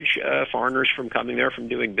discourage foreigners from coming there, from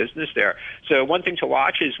doing business there. So one thing to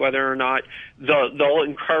watch is whether or not they'll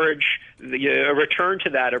encourage a return to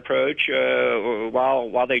that approach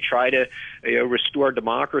while they try to restore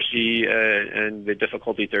democracy and the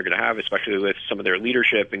difficulties they're going to have, especially with some of their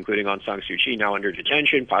leadership, including Aung San Suu Kyi, now under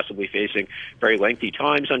detention, possibly facing very lengthy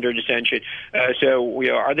times under detention. So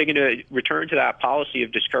are they going to return to that policy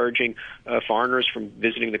of discouraging foreigners from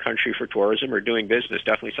visiting the country for tourism or doing business?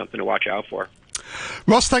 Definitely something to watch out for.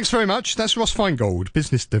 Ross, thanks very much. That's Ross Feingold,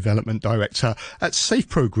 Business Development Director at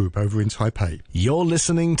SafePro Group over in Taipei. You're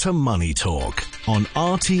listening to Money Talk on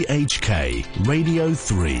RTHK Radio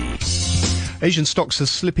 3. Asian stocks are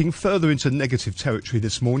slipping further into negative territory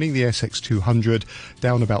this morning. The SX 200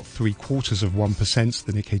 down about 0.75%.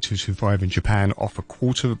 The Nikkei 225 in Japan off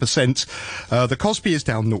 0.25%. The Kospi is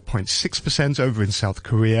down 0.6% over in South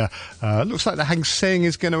Korea. Looks like the Hang Seng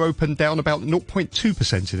is going to open down about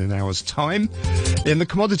 0.2% in an hour's time. In the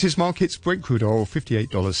commodities markets, Brent crude oil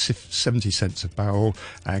 $58.70 a barrel,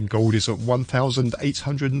 and gold is at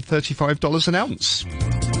 $1,835 an ounce.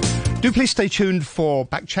 Do please stay tuned for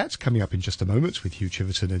Backchat coming up in just a moment with Hugh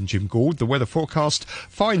Chiverton and Jim Gould. The weather forecast,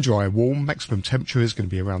 fine, dry, warm. Maximum temperature is going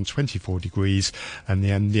to be around 24 degrees. And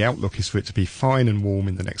the outlook is for it to be fine and warm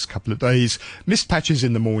in the next couple of days. Mist patches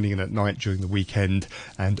in the morning and at night during the weekend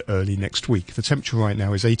and early next week. The temperature right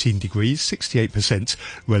now is 18 degrees, 68%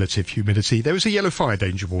 relative humidity. There is a yellow fire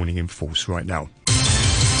danger warning in force right now.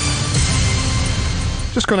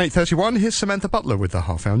 Just gone 8:31. Here's Samantha Butler with the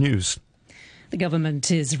half-hour news. The government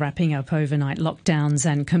is wrapping up overnight lockdowns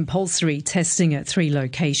and compulsory testing at 3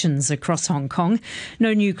 locations across Hong Kong.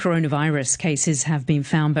 No new coronavirus cases have been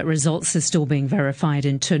found, but results are still being verified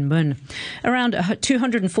in Tuen Mun. Around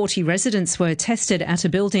 240 residents were tested at a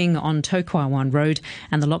building on To Kwa Wan Road,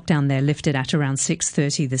 and the lockdown there lifted at around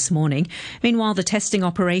 6:30 this morning. Meanwhile, the testing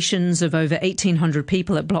operations of over 1,800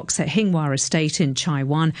 people at blocks at Hinghwa Estate in Chai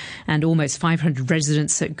Wan and almost 500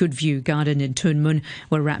 residents at Goodview Garden in Tuen Mun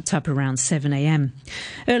were wrapped up around 7 a.m.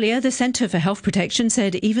 Earlier, the Centre for Health Protection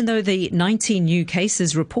said even though the 19 new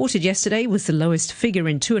cases reported yesterday was the lowest figure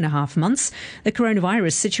in 2.5 months, the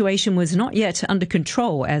coronavirus situation was not yet under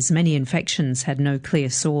control as many infections had no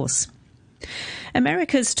clear source.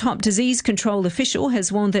 America's top disease control official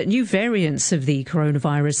has warned that new variants of the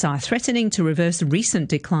coronavirus are threatening to reverse recent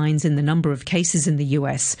declines in the number of cases in the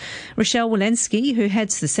US. Rochelle Walensky, who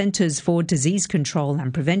heads the Centers for Disease Control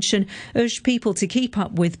and Prevention, urged people to keep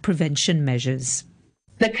up with prevention measures.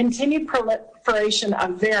 The continued proliferation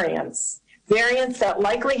of variants that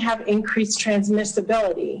likely have increased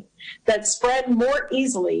transmissibility, that spread more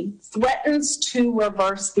easily, threatens to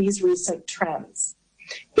reverse these recent trends.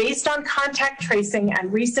 Based on contact tracing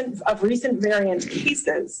and recent variant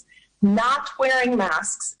cases, not wearing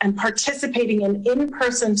masks and participating in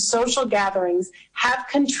in-person social gatherings have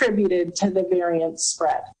contributed to the variant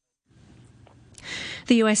spread.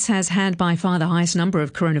 The US has had by far the highest number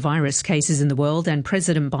of coronavirus cases in the world, and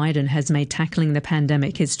President Biden has made tackling the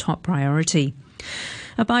pandemic his top priority.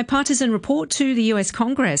 A bipartisan report to the US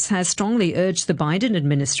Congress has strongly urged the Biden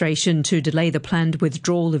administration to delay the planned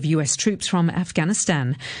withdrawal of US troops from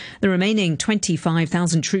Afghanistan. The remaining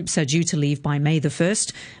 25,000 troops are due to leave by May the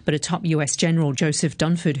 1st, but a top US general, Joseph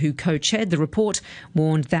Dunford, who co-chaired the report,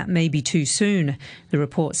 warned that may be too soon. The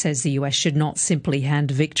report says the US should not simply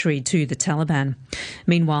hand victory to the Taliban.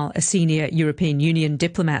 Meanwhile, a senior European Union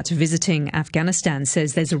diplomat visiting Afghanistan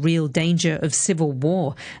says there's a real danger of civil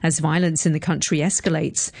war as violence in the country escalates.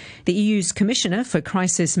 The EU's Commissioner for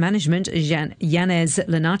Crisis Management, Janez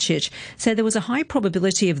Lenarčič, said there was a high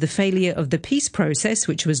probability of the failure of the peace process,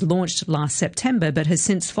 which was launched last September but has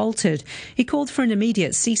since faltered. He called for an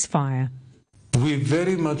immediate ceasefire. We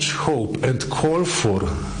very much hope and call for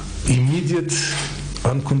immediate,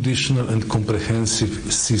 unconditional and comprehensive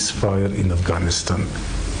ceasefire in Afghanistan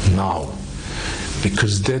now,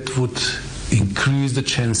 because that would increase the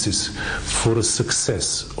chances for a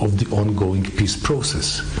success of the ongoing peace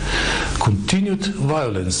process. Continued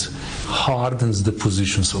violence hardens the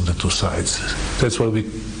positions of the two sides. That's why we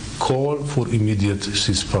call for immediate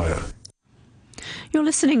ceasefire. You're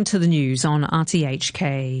listening to the news on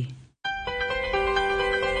RTHK.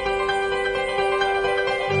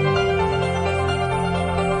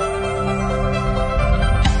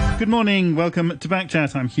 Good morning, welcome to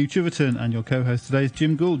Backchat. I'm Hugh Chiverton and your co-host today is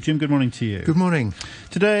Jim Gould. Jim, good morning to you. Good morning.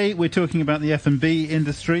 Today we're talking about the F&B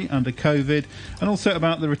industry under COVID and also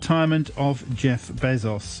about the retirement of Jeff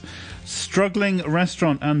Bezos. Struggling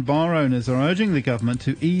restaurant and bar owners are urging the government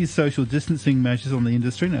to ease social distancing measures on the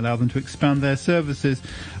industry and allow them to expand their services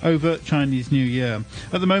over Chinese New Year.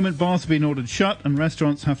 At the moment, bars have been ordered shut and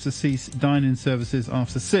restaurants have to cease dine-in services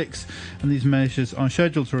after 6, and these measures are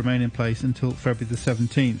scheduled to remain in place until February the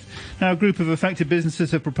 17th. Now, a group of affected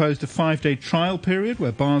businesses have proposed a 5-day trial period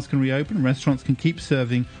where bars can reopen and restaurants can keep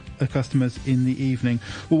serving customers in the evening.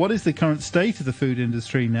 Well, what is the current state of the food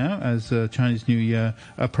industry now as Chinese New Year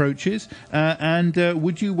approaches? And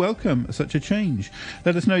would you welcome such a change?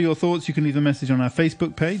 Let us know your thoughts. You can leave a message on our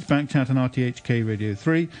Facebook page, Backchat and RTHK Radio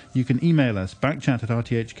 3. You can email us,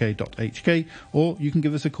 backchat@rthk.hk, or you can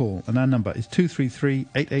give us a call. And our number is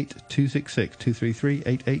 233-88266,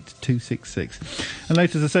 233-88266. And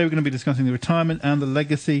later, as I say, we're going to be discussing the retirement and the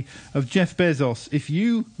legacy of Jeff Bezos. If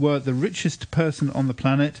you were the richest person on the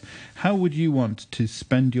planet, how would you want to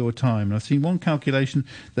spend your time? And I've seen one calculation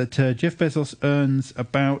that Jeff Bezos earns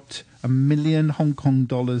about $1 million Hong Kong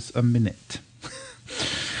dollars a minute.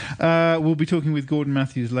 We'll be talking with Gordon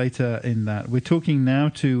Matthews later in that. We're talking now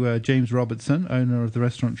to James Robertson, owner of the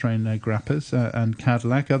restaurant chain Grappers and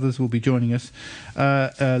Cadillac. Others will be joining us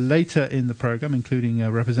later in the programme, including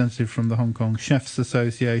a representative from the Hong Kong Chefs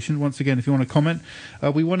Association. Once again, if you want to comment,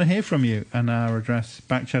 we want to hear from you, and our address,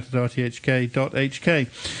 backchat@rthk.hk.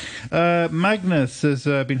 Magnus has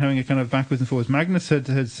been having a kind of backwards and forwards. Magnus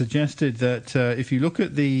had suggested that if you look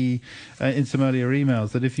at the, in some earlier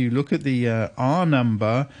emails, that if you look at the R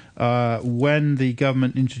number, when the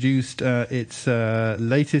government introduced its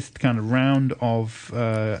latest kind of round of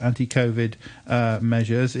anti-COVID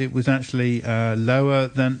measures, it was actually lower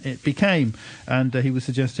than it became. And he was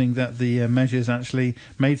suggesting that the measures actually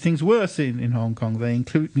made things worse in Hong Kong. They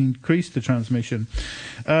increased the transmission.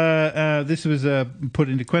 This was put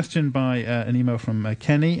into question by an email from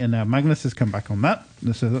Kenny, and now Magnus has come back on that.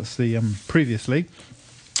 So that's the previously.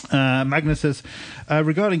 Magnus says,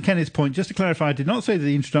 regarding Kenny's point, just to clarify, I did not say that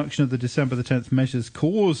the introduction of the December the 10th measures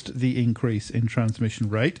caused the increase in transmission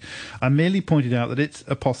rate. I merely pointed out that it's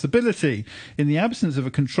a possibility. In the absence of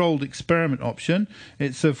a controlled experiment option,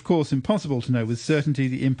 it's of course impossible to know with certainty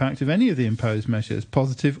the impact of any of the imposed measures,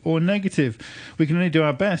 positive or negative. We can only do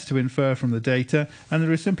our best to infer from the data, and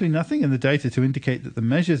there is simply nothing in the data to indicate that the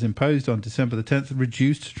measures imposed on December the 10th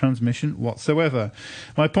reduced transmission whatsoever.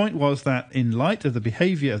 My point was that in light of the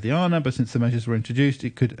behaviour of the R number since the measures were introduced,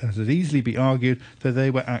 it could as easily be argued that they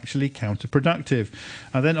were actually counterproductive.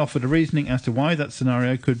 I then offered a reasoning as to why that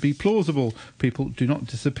scenario could be plausible. People do not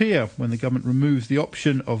disappear. When the government removes the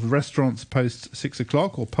option of restaurants post 6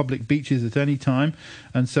 o'clock or public beaches at any time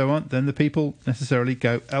and so on, then the people necessarily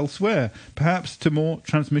go elsewhere, perhaps to more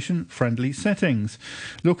transmission-friendly settings.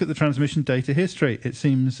 Look at the transmission data history. It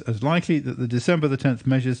seems as likely that the December the 10th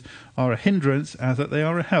measures are a hindrance as that they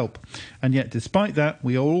are a help. And yet, despite that,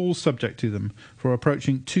 we are all subject to them for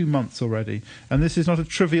approaching 2 months already. And this is not a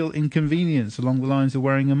trivial inconvenience along the lines of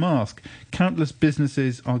wearing a mask. Countless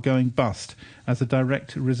businesses are going bust as a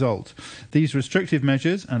direct result. These restrictive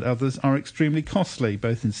measures and others are extremely costly,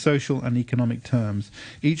 both in social and economic terms.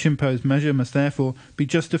 Each imposed measure must therefore be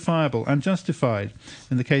justifiable and justified.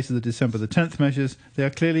 In the case of the December the 10th measures, they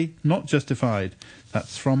are clearly not justified.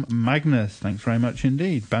 That's from Magnus. Thanks very much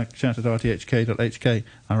indeed. Backchat@rthk.hk,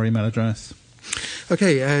 our email address.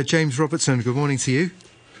 Okay, James Robertson, good morning to you.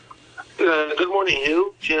 Good morning,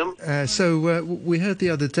 Hugh, Jim. So we heard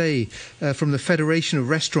the other day from the Federation of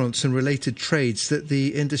Restaurants and Related Trades that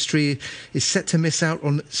the industry is set to miss out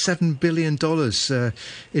on $7 billion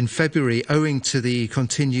in February owing to the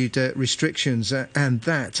continued restrictions, and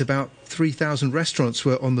that about 3,000 restaurants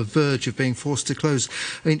were on the verge of being forced to close.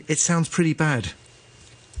 I mean, it sounds pretty bad.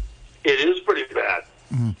 It is pretty bad.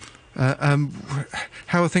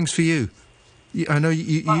 How are things for you? I know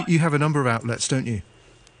you have a number of outlets, don't you?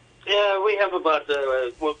 Yeah, we have about,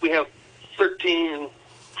 we have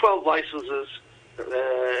 12 licenses,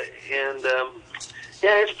 and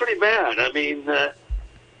it's pretty bad. I mean,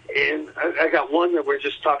 and I got one that we're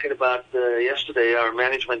just talking about yesterday, our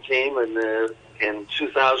management team, and in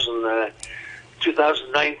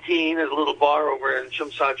 2019 at a little bar over in Chum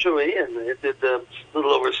Sa Chui, and it did a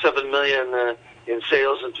little over $7 million in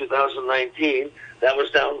sales in 2019. That was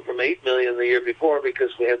down from $8 million the year before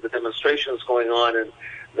because we had the demonstrations going on in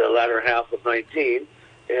the latter half of 19.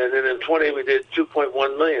 And then in 20 we did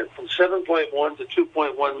 2.1 million, from 7.1 to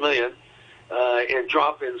 2.1 million in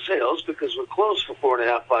drop in sales because we're closed for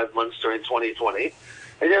 4.5-5 months during 2020.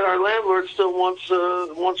 And yet our landlord still wants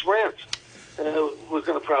rent. We're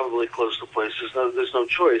going to probably close the place. There's no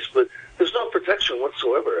choice, but there's no protection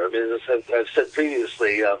whatsoever. I mean, as I've said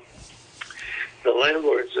previously, the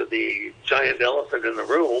landlords are the giant elephant in the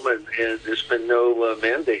room, and there's been no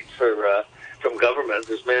mandate from government.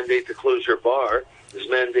 There's mandate to close your bar. There's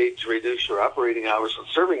mandate to reduce your operating hours and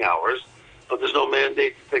serving hours, but there's no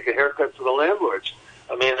mandate to take a haircut for the landlords.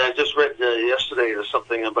 I mean, I just read yesterday or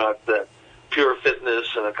something about Pure Fitness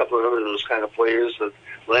and a couple of other those kind of players that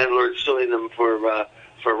landlords suing them for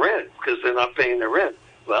rent because they're not paying their rent.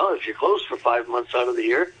 Well, if you're closed for 5 months out of the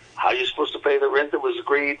year, how are you supposed to pay the rent that was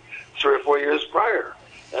agreed 3 or 4 years prior?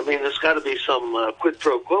 I mean, there's got to be some quid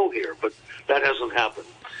pro quo here, but that hasn't happened.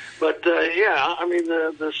 But, yeah, I mean,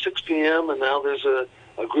 the 6 p.m. and now there's a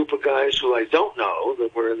group of guys who I don't know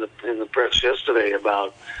that were in the press yesterday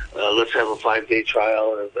about let's have a 5-day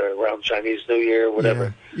trial around Chinese New Year or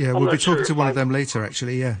whatever. Yeah, we'll be talking to one of them later,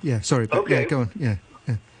 actually. Yeah. Sorry, but okay. Yeah, go on. Yeah.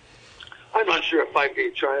 I'm not sure a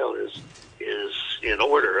 5-day trial is in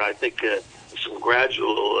order. I think some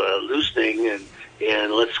gradual loosening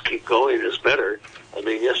and let's keep going is better. I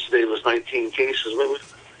mean, yesterday was 19 cases.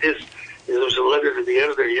 There was a letter to the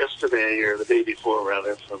editor yesterday, or the day before,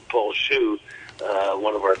 rather, from Paul Hsu,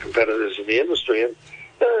 one of our competitors in the industry, and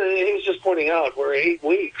he was just pointing out we're 8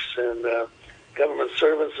 weeks, and government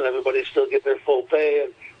servants and everybody still get their full pay,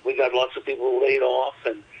 and we got lots of people laid off,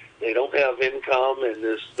 and they don't have income, and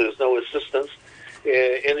there's no assistance.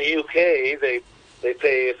 In the UK, they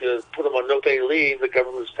pay, if you put them on no-pay leave, the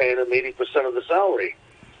government's paying them 80% of the salary,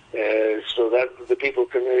 so that the people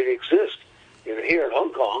can really exist. Here in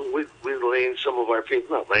Hong Kong, we're laying some of our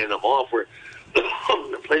people, not laying them off, we're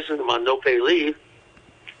placing them on no-pay leave.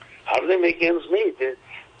 How do they make ends meet?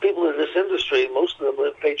 People in this industry, most of them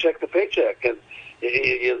live paycheck to paycheck, and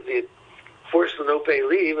you force the no-pay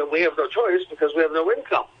leave, and we have no choice because we have no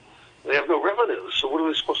income. We have no revenue, so what are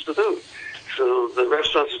we supposed to do? So the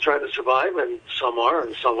restaurants are trying to survive, and some are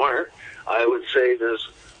and some aren't. I would say there's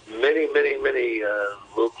many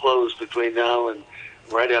will close between now and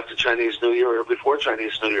right after Chinese New Year or before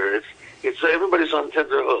Chinese New Year. It's everybody's on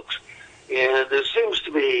tender hooks. And there seems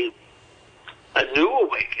to be a new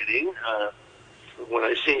awakening when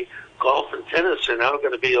I see golf and tennis are now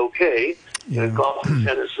going to be okay. Yeah. Golf and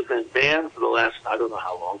tennis have been banned for the last, I don't know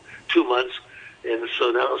how long, 2 months. And so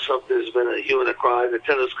now there's been a hue and a cry. The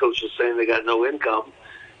tennis coach is saying they got no income.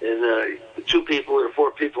 And 2 people or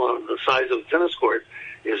 4 people on the size of a tennis court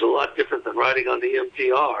is a lot different than riding on the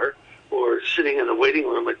MTR or sitting in the waiting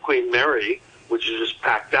room at Queen Mary, which is just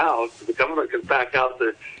packed out. The government can pack out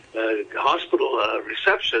the hospital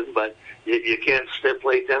reception, but you can't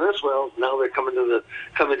play tennis. Well, now they're coming to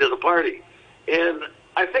the party. And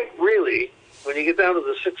I think really, when you get down to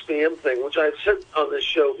the 6 p.m. thing, which I've said on this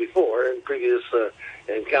show before in previous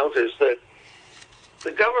encounters, that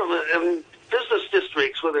the government, I mean, business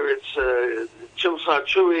districts, whether it's Tsim Sha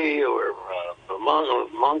Tsui or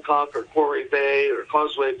Mongkok or Quarry Bay or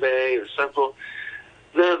Causeway Bay or Central,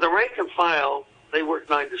 the rank and file, they work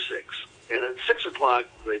 9 to 6. And at 6 o'clock,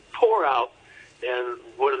 they pour out, and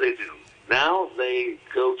what do? Now they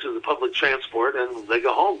go to the public transport and they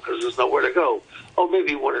go home because there's nowhere to go. Oh,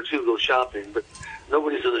 maybe 1 or 2 go shopping, but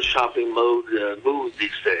nobody's in the shopping mood these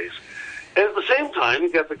days. And at the same time,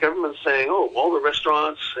 you've got the government saying, oh, all the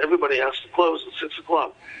restaurants, everybody has to close at 6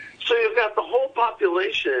 o'clock. So you've got the whole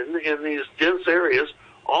population in these dense areas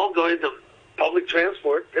all going to public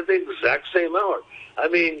transport at the exact same hour. I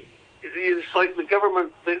mean, it's like the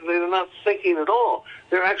government, they're not thinking at all.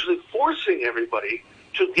 They're actually forcing everybody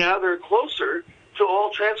to gather closer to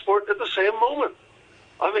all transport at the same moment.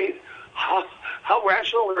 I mean, how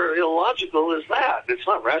rational or illogical is that? It's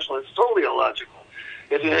not rational, it's totally illogical.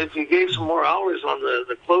 If you gave some more hours on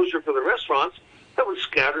the closure for the restaurants, that would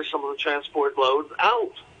scatter some of the transport load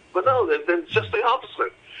out. But no, they've been just the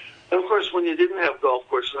opposite. And of course, when you didn't have golf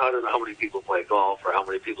courses, I don't know how many people play golf or how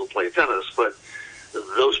many people play tennis, but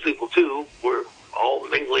those people too were all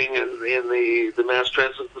mingling in the mass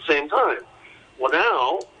transit at the same time. Well,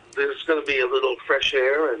 now there's going to be a little fresh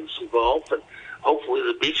air and some golf, and hopefully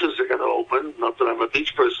the beaches are going to open. Not that I'm a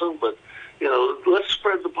beach person, but let's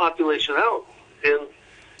spread the population out.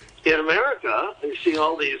 In America, you see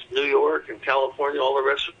all these New York and California, all the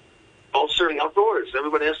restaurants, all serving outdoors.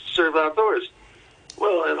 Everybody has to serve outdoors.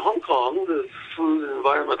 Well, in Hong Kong, the Food and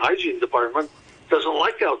Environment Hygiene Department doesn't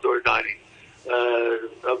like outdoor dining.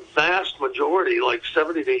 A vast majority, like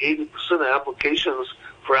 70 to 80% of applications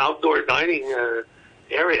for outdoor dining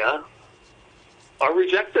area are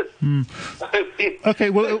rejected.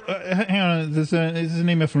 Okay, well, hang on. There's an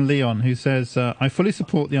email from Leon who says, I fully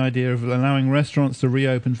support the idea of allowing restaurants to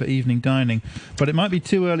reopen for evening dining, but it might be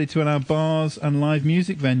too early to allow bars and live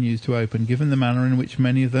music venues to open, given the manner in which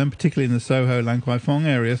many of them, particularly in the Soho, Lang Kwai Fong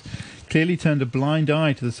areas, clearly turned a blind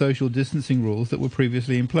eye to the social distancing rules that were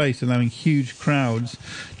previously in place, allowing huge crowds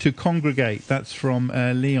to congregate. That's from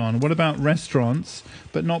Leon. What about restaurants,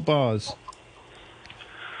 but not bars?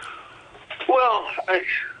 Well, I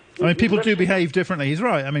mean, people do behave differently. He's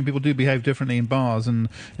right. I mean, people do behave differently in bars and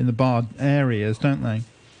in the bar areas, don't they?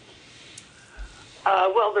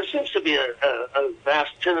 Well, there seems to be a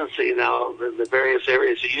vast tendency now in the various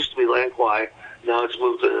areas. It used to be Langkwai. Now it's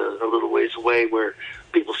moved a little ways away where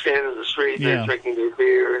people stand in the street, they're drinking their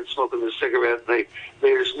beer and smoking their cigarette.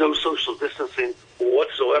 There's no social distancing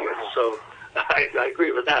whatsoever. So I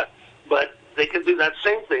agree with that. But they can do that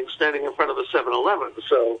same thing standing in front of a 7-Eleven.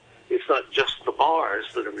 So it's not just the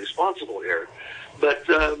bars that are responsible here. But,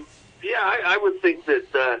 I would think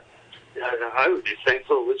that I would be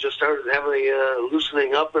thankful we just started having a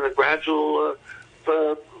loosening up in a gradual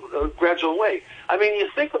way. I mean, you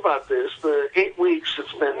think about this, the 8 weeks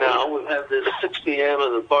it's been now, we've had this 6 p.m.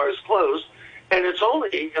 and the bars closed, and it's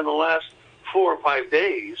only in the last 4 or 5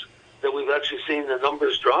 days that we've actually seen the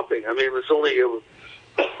numbers dropping. I mean, it was only a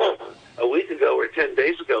week ago or 10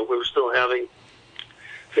 days ago we were still having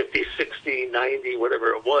 50, 60, 90, whatever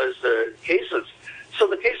it was, cases. So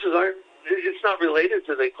the cases it's not related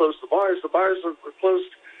to they closed the bars. The bars were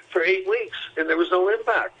closed for 8 weeks, and there was no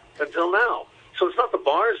impact until now. So it's not the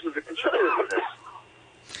bars that are contributing to this.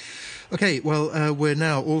 Okay, well, we're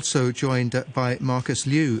now also joined by Marcus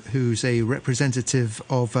Liu, who's a representative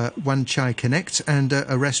of One Chai Connect and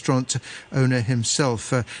a restaurant owner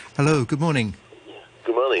himself. Hello, good morning.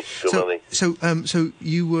 Good morning. So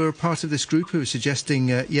you were part of this group who was suggesting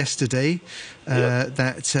yesterday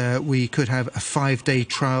that we could have a 5-day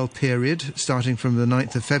trial period starting from the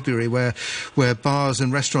 9th of February where bars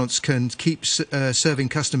and restaurants can keep serving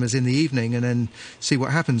customers in the evening and then see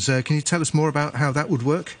what happens. Can you tell us more about how that would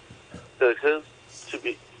work? Because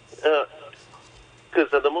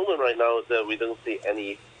at the moment right now that we don't see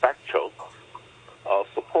any factual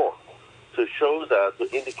support to show that, to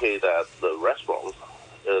indicate that the restaurants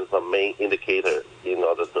is a main indicator in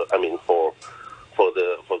order to, for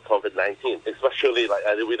COVID-19, especially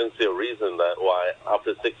we don't see a reason that why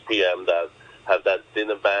after 6 p.m. that have that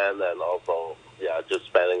dinner ban and also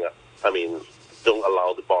just banning. Don't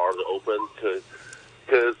allow the bar to open because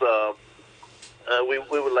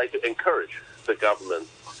we would like to encourage the government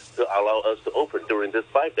to allow us to open during this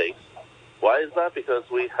 5 days. Why is that? Because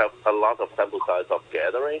we have a lot of sample size of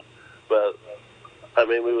gathering, but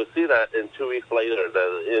we will see that in 2 weeks later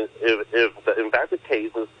that if the infected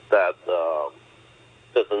cases that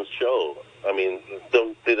doesn't show,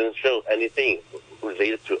 didn't show anything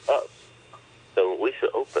related to us, then we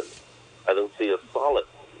should open. I don't see a solid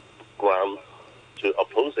ground to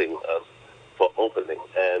opposing us for opening,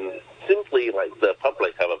 and simply the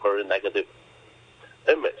public have a very negative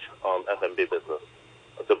image on F&B business,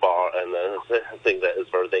 the bar, and I think that is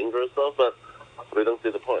very dangerous though, but we don't see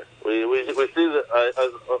the point. We see that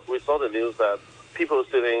we saw the news that people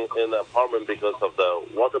sitting in an apartment because of the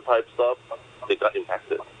water pipe stuff, they got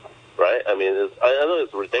impacted, right? I know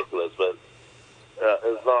it's ridiculous, but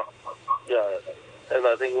it's not. Yeah, and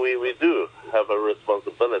I think we do have a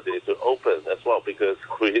responsibility to open as well because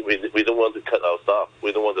we don't want to cut our staff.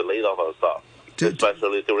 We don't want to lay off our staff.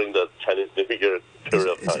 Especially during the Chinese New Year period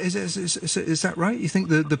of time. Is that right? You think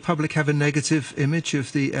the public have a negative image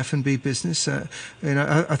of the F&B business? I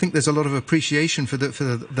think there's a lot of appreciation for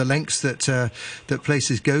the lengths that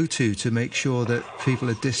places go to make sure that people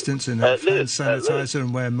are distanced and have hand sanitizer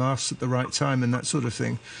and wear masks at the right time and that sort of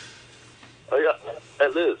thing.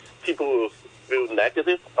 At least people will feel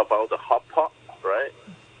negative about the hot pot, right?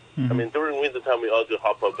 Mm-hmm. During winter time we all do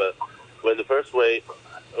hot pot, but when the first wave.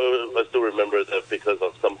 I still remember that because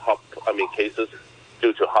of some cases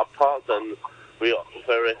due to hot pots, and we all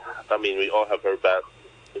have very bad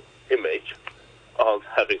image of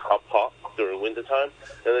having hot pot during winter time,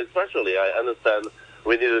 and especially I understand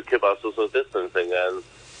we need to keep our social distancing,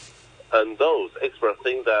 and those experts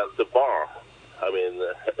think that the bar,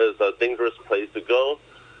 is a dangerous place to go.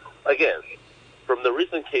 Again, from the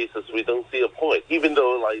recent cases, we don't see a point, even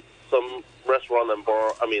though some restaurant and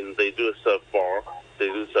bar, they do serve bar. They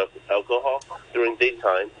do serve alcohol during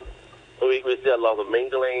daytime. We see a lot of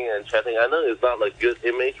mingling and chatting. I know it's not a good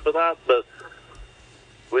image for that, but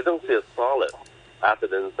we don't see a solid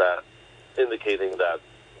evidence that indicating that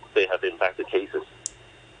they have impacted cases.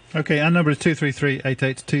 Okay, our number is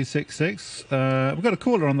 233-88266. We've got a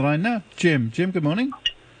caller on the line now. Jim, good morning.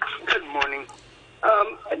 Good morning.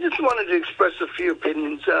 I just wanted to express a few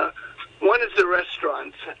opinions. One is the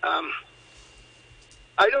restaurants.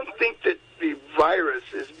 I don't think that the virus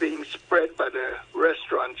is being spread by the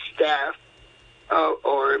restaurant staff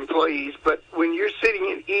or employees, but when you're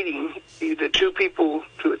sitting and eating, either two people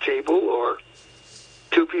to a table or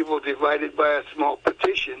two people divided by a small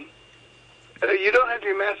partition, you don't have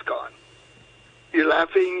your mask on. You're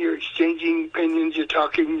laughing, you're exchanging opinions, you're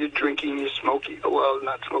talking, you're drinking, you're smoking. Well,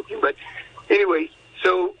 not smoking, but anyway,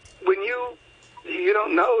 so when you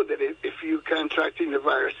don't know that if you're contracting the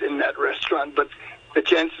virus in that restaurant, but the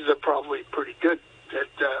chances are probably pretty good that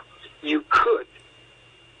you could.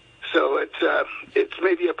 So it's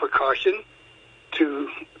maybe a precaution to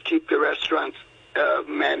keep the restaurants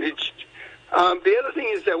managed. The other thing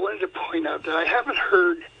is I wanted to point out that I haven't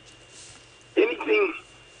heard anything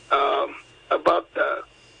about the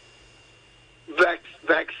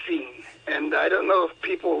vaccine, and I don't know if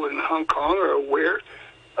people in Hong Kong are aware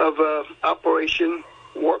of Operation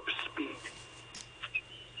Warp Speed.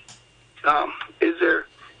 Is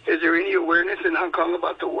there any awareness in Hong Kong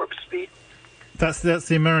about the Warp Speed? That's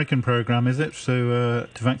the American program, is it? So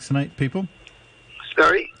to vaccinate people.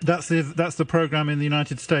 Sorry? That's the program in the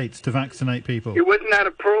United States to vaccinate people. It was not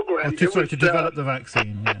a program. To develop the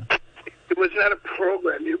vaccine. Yeah. It was not a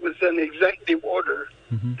program. It was an executive order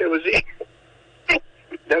that was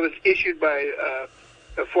issued by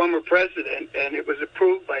a former president, and it was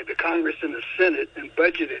approved by the Congress and the Senate and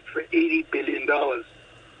budgeted for $80 billion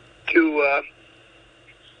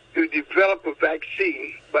to develop a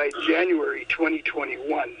vaccine by January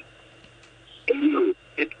 2021.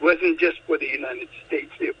 It wasn't just for the United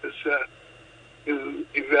States. It was to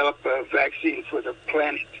develop a vaccine for the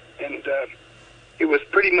planet. And it was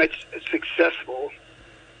pretty much successful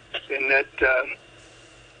in that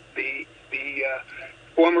the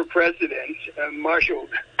former president marshaled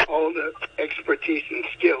all the expertise and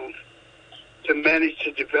skills to manage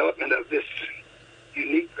the development of this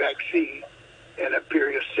unique vaccine in a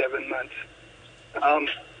period of 7 months.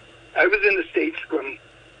 I was in the States from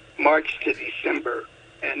March to December,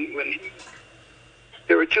 and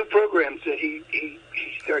there were two programs that he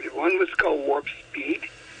started. One was called Warp Speed,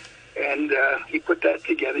 and he put that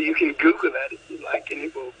together. You can Google that if you like, and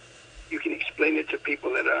you can explain it to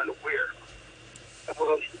people that aren't aware.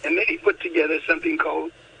 And then he put together something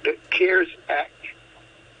called the CARES Act,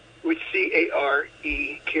 which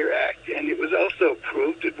C-A-R-E, CARE Act, and it was also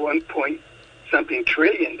approved at $1.something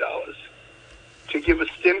trillion to give a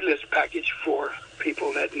stimulus package for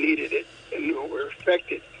people that needed it and who were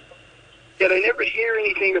affected. Yet I never hear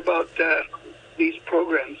anything about these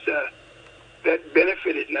programs that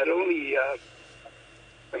benefited not only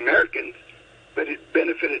Americans, but it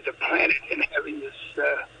benefited the planet in having this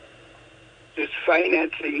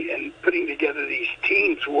financing and putting together these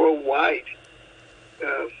teams worldwide,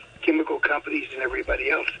 chemical companies and everybody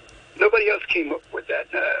else. Nobody else came up with that.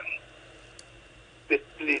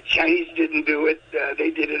 The Chinese didn't do it.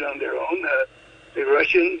 They did it on their own. The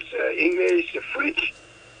Russians, English, the French.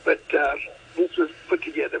 But this was put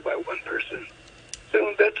together by one person.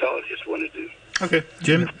 So that's all I just wanted to do. Okay,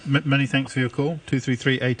 Jim, many thanks for your call.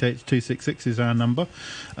 233-88266 is our number.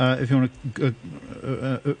 If you want to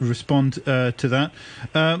respond to that.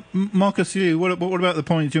 Marcus, what about the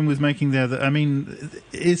point Jim was making there? That, I mean,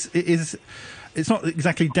 it's not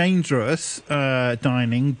exactly dangerous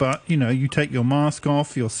dining, but you take your mask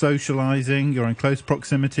off, you're socialising, you're in close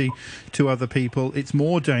proximity to other people. It's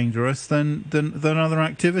more dangerous than other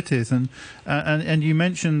activities. And you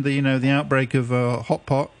mentioned the outbreak of hot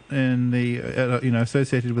pot in the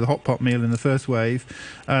associated with a hot pot meal in the first wave.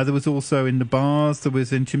 There was also in the bars. There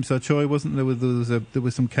was in Chim Sa Choi, wasn't there? There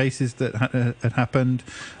were some cases that had happened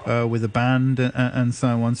with a band and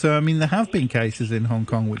so on. So I mean, there have been cases in Hong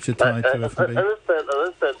Kong which are tied to F&B. I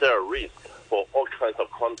understand there are risks for all kinds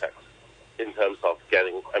of contexts in terms of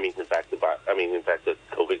getting infected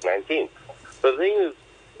COVID-19. But the thing is,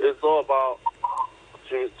 it's all about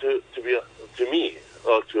to me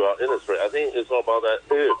or to our industry. I think it's all about that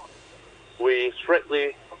if we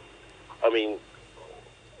strictly, doing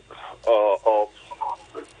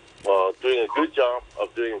a good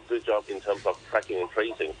job in terms of tracking and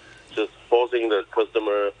tracing, just forcing the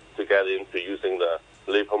customer to get into using the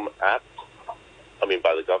Live Home app,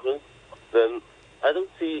 by the government, then I don't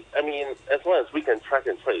see, as long as we can track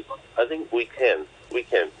and trace, I think we can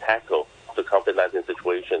tackle the COVID-19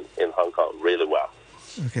 situation in Hong Kong really well.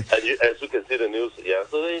 Okay. As you can see the news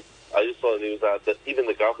yesterday, I just saw the news that even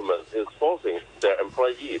the government is forcing their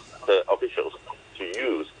employees, the officials, to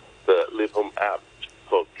use the Live Home app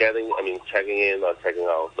for checking in or checking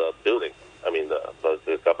out the building,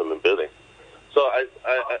 the government building. So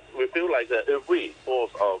we feel like that if we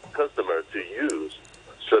force our customer to use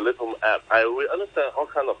the Live Home app, we understand all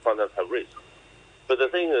kinds of contents have risk. But the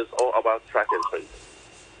thing is all about track and trace.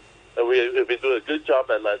 And if we do a good job,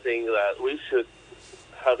 and I think that we should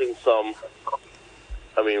having some,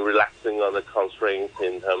 relaxing on the constraints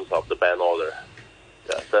in terms of the ban order.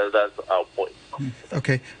 Yeah, that's our point.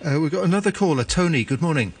 Okay, we've got another caller, Tony. Good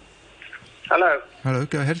morning. Hello. Hello,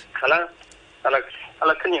 go ahead. Hello.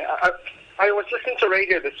 Can you? I was listening to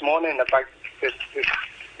radio this morning about this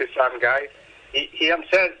guy. He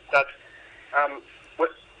said that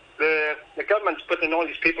the government's putting all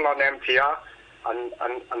these people on MTR, and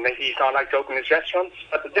he's not allowed to open his restaurants.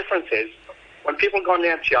 But the difference is, when people go on the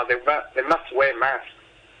MTR, they must wear masks.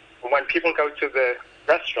 And when people go to the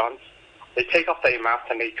restaurants, they take off their mask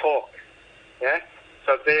and they talk. Yeah?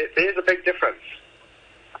 So there is a big difference.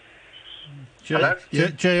 JR,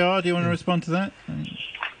 do you want to respond to that?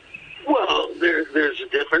 Well, there's a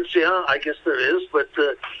difference, yeah, I guess there is, but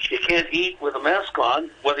you can't eat with a mask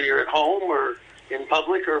on, whether you're at home or in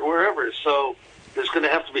public or wherever, so there's going to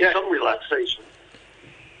have to be some relaxation.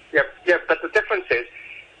 Yeah, but the difference is,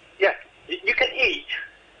 you can eat.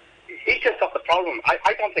 Eating's not the problem.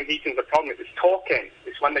 I don't think eating's the problem. It's talking.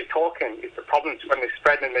 It's when they're talking. It's the problem. It's when they're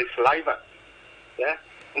spreading their saliva. Yeah?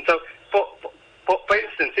 And so, for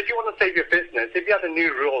instance, if you want to save your business, if you had a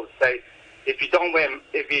new rule, say, if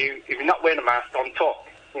you're not wearing a mask, don't talk.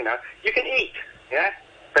 You know, you can eat. Yeah?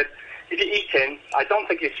 But if you're eating, I don't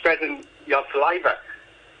think you're spreading your saliva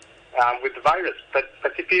with the virus. But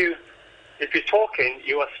if you're talking,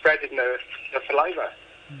 you are spreading the saliva.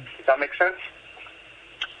 Does that make sense?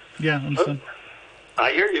 Yeah, I understand.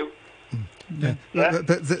 I hear you. Yeah.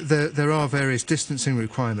 But there are various distancing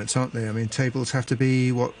requirements, aren't there? I mean, tables have to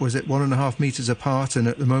be, 1.5 metres apart, and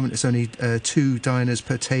at the moment it's only 2 diners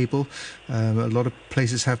per table. A lot of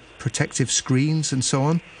places have protective screens and so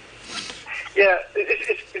on. Yeah,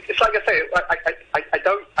 it's like I say,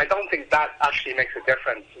 I don't think that actually makes a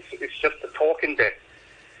difference. It's just the talking bit,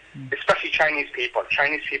 especially Chinese people.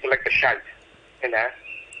 Chinese people like to shout, you know.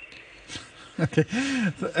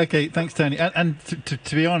 Okay. Thanks, Tony. And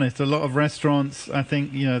to be honest, a lot of restaurants, I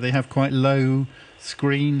think, they have quite low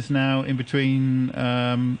screens now in between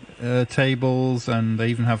tables, and they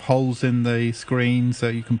even have holes in the screen so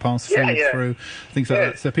you can pass food through, things like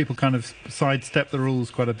that. So people kind of sidestep the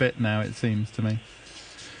rules quite a bit now, it seems to me.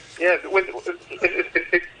 Yeah, it's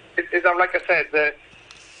like I said,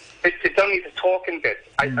 it's only the talking bit.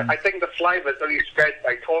 I think the saliva is only spread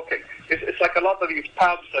by talking. It's like a lot of these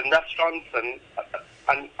pubs and restaurants and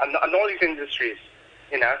all these industries,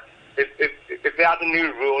 you know. If they had a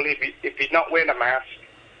new rule, if you're not wearing a mask,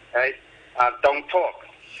 right, don't talk.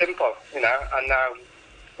 Simple, you know. And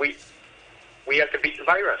we have to beat the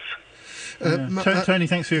virus. Tony,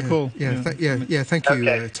 thanks for your call. Thank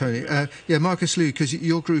you, Tony. Marcus Liu, because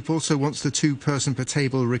your group also wants the 2-person per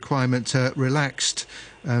table requirement relaxed,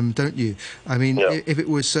 don't you? I mean, if it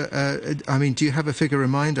was, do you have a figure in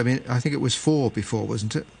mind? I mean, I think it was 4 before,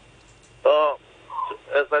 wasn't it?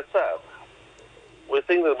 As I said, we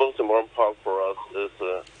think the most important part for us is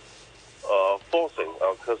forcing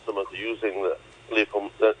our customers using the Leave Home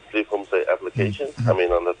Stay application. I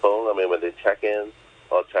mean, on the phone. I mean, when they check in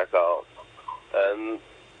or check out. And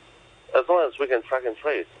as long as we can track and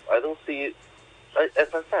trace, I don't see, as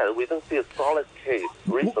I said, we don't see a solid case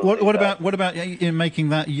recently. What about making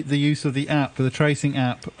that the use of the app, the tracing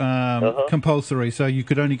app, compulsory? So you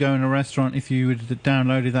could only go in a restaurant if you had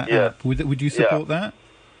downloaded that app. Would you support that?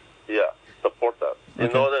 Yeah, support that. Okay.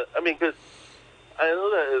 In order, because I know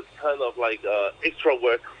that it's kind of like extra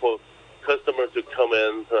work for customers to come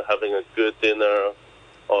in to having a good dinner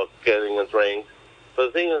or getting a drink. But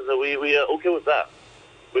the thing is that we are okay with that.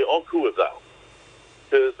 We're all cool with that.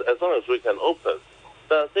 Because as long as we can open,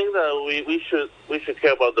 I think that we should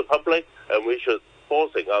care about the public, and we should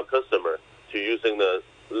forcing our customer to using the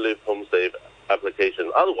Live Home Stay application.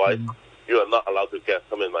 Otherwise, you are not allowed to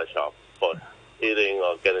come in my shop for eating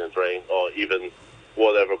or getting a drink or even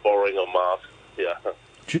whatever, borrowing a mask. Yeah.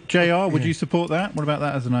 JR, would you support that? What about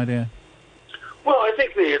that as an idea? Well, I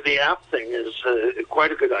think the app thing is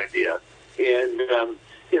quite a good idea. And,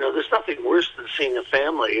 there's nothing worse than seeing a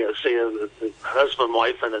family, say a husband,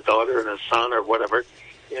 wife, and a daughter and a son or whatever,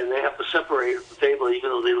 and they have to separate at the table even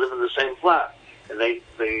though they live in the same flat. And they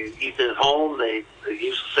eat at home, they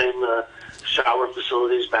use the same shower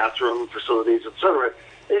facilities, bathroom facilities, etc.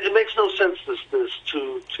 It makes no sense, this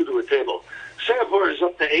two to a table. Singapore is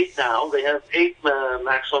up to 8 now. They have 8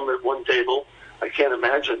 maximum at one table. I can't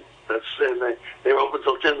imagine. And they're open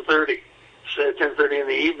till 10:30. 10:30 in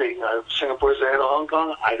the evening. Singapore's ahead of Hong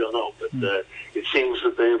Kong? I don't know, but it seems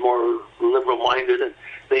that they're more liberal-minded, and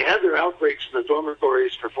they had their outbreaks in the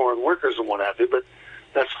dormitories for foreign workers and what have you, but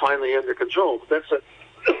that's finally under control. But that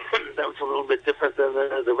was a little bit different than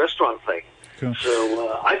the restaurant thing. Cool.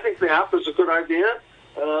 So I think the app is a good idea,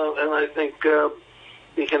 and I think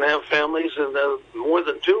you can have families and more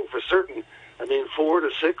than 2 for certain. I mean, 4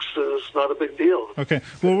 to 6 is not a big deal. Okay.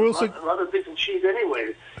 Well, we're also a lot of different cheese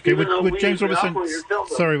anyway. okay with James Robertson.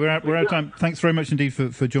 Sorry, we're out of time. Thanks very much indeed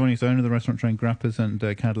for joining us, owner of the restaurant chain Grappers and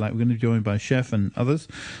Cadillac. We're going to be joined by Chef and others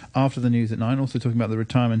after the news at 9. Also talking about the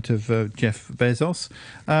retirement of Jeff Bezos.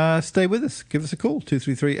 Stay with us. Give us a call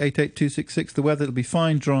 233-88266. The weather will be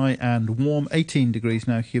fine, dry, and warm. 18 degrees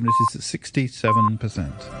now. Humidity is at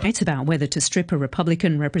 67%. It's about whether to strip a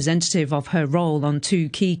Republican representative of her role on 2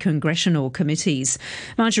 key congressional committees.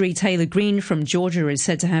 Marjorie Taylor Greene from Georgia is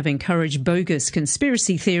said to have encouraged bogus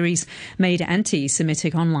conspiracy theories, made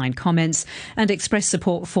anti-Semitic online comments, and expressed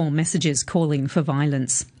support for messages calling for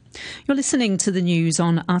violence. You're listening to the news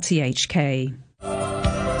on RTHK.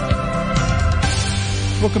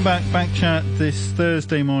 Welcome back, Backchat, this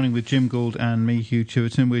Thursday morning with Jim Gould and me, Hugh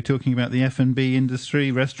Chiverton. We're talking about the F&B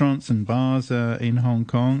industry, restaurants and bars in Hong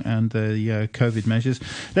Kong and the COVID measures.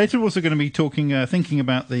 Later we're also going to be talking, thinking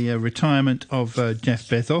about the retirement of Jeff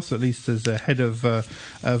Bezos, at least as head of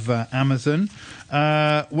Amazon.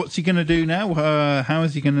 What's he going to do now? How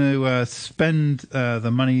is he going to spend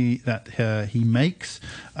the money that he makes?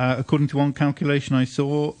 According to one calculation I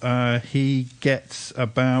saw, he earns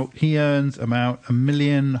about $1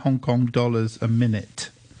 million Hong Kong dollars a minute.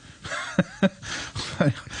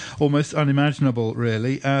 Almost unimaginable,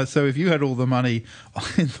 really. So if you had all the money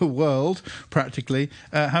in the world, practically,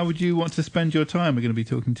 how would you want to spend your time? We're going to be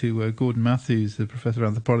talking to Gordon Matthews, the professor of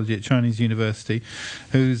anthropology at Chinese University,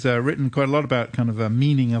 who's written quite a lot about kind of a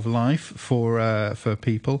meaning of life for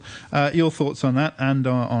people. Your thoughts on that and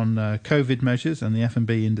on COVID measures and the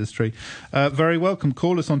F&B industry. Very welcome.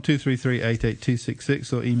 Call us on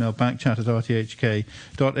 233-88266 or email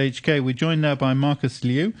backchat@rthk.hk. We're joined now by Marcus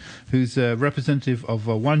Liu, who's a representative of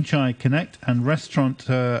Wan Chai Connect and restaurant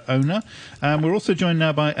owner. We're also joined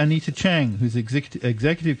now by Anita Cheng, who's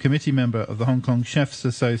executive committee member of the Hong Kong Chefs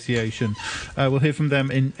Association. We'll hear from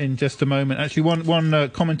them in just a moment. Actually, one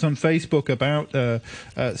comment on Facebook about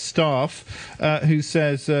staff who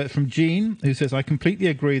says, from Jean, who says, I completely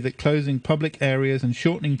agree that closing public areas and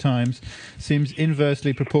shortening times seems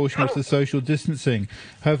inversely proportional to social distancing.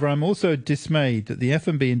 However, I'm also dismayed that the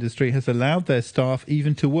F&B industry has allowed their staff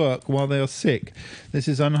even to work while they are sick. This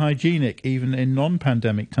is unhygienic, even in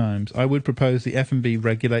non-pandemic times. I would propose the F&B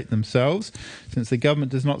regulate themselves, since the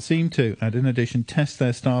government does not seem to, and in addition test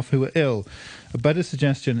their staff who are ill. A better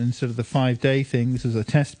suggestion, instead of the 5-day thing, this is a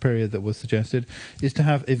test period that was suggested, is to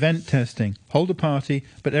have event testing. Hold a party,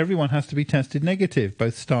 but everyone has to be tested negative,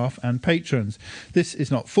 both staff and patrons. This is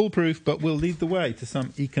not foolproof, but will lead the way to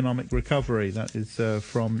some economic recovery. That is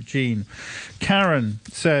from Jean. Karen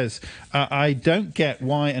says, I don't get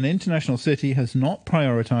why an international city has not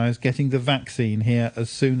prioritised getting the vaccine here as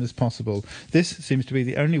soon as possible. This seems to be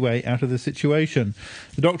the only way out of the situation.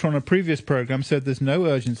 The doctor on a previous programme said there's no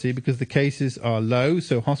urgency because the cases are low,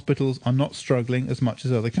 so hospitals are not struggling as much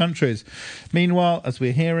as other countries. Meanwhile, as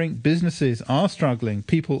we're hearing, businesses are struggling.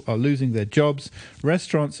 People are losing their jobs.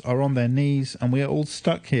 Restaurants are on their knees, and we are all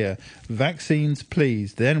stuck here. Vaccines,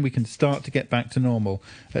 please. Then we can start to get back to normal.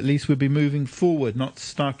 At least we'll be moving forward, not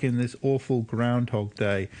stuck in this awful Groundhog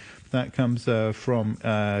Day. That comes from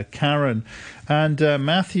Karen. And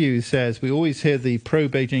Matthew says, we always hear the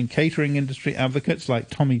pro-Beijing catering industry advocates like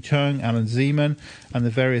Tommy Chung, Alan Zeman, and the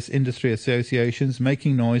various industry associations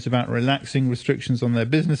making noise about relaxing restrictions on their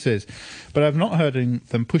businesses. But I've not heard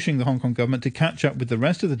them pushing the Hong Kong government to catch up with the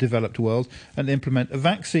rest of the developed world and implement a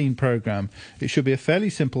vaccine program. It should be a fairly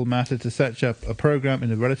simple matter to set up a program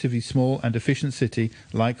in a relatively small and efficient city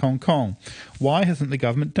like Hong Kong. Why hasn't the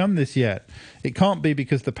government done this yet? It can't be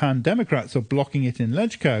because the Democrats are blocking it in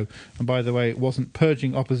LegCo. And by the way, it wasn't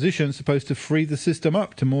purging opposition supposed to free the system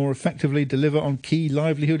up to more effectively deliver on key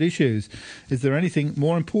livelihood issues? Is there anything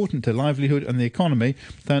more important to livelihood and the economy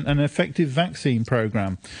than an effective vaccine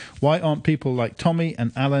program? Why aren't people like Tommy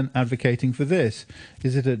and Alan advocating for this?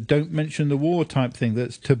 Is it a don't mention the war type thing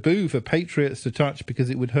that's taboo for patriots to touch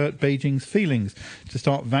because it would hurt Beijing's feelings to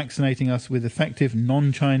start vaccinating us with effective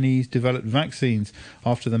non-Chinese developed vaccines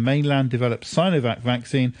after the mainland developed Sinovac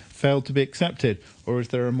vaccine failed to be accepted? Or is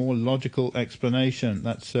there a more logical explanation?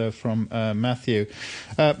 That's from Matthew.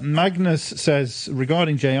 Magnus says,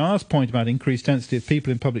 regarding JR's point about increased density of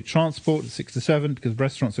people in public transport at 6 to 7 because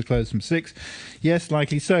restaurants are closed from 6, yes,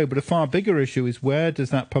 likely so, but a far bigger issue is where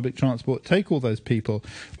does that public transport take all those people?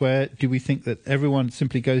 Where do we think that everyone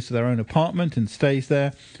simply goes to their own apartment and stays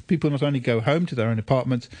there? People not only go home to their own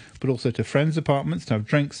apartments, but also to friends' apartments to have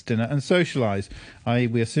drinks, dinner and socialise, i.e.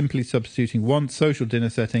 we are simply substituting one social dinner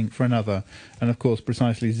setting for another. And of course,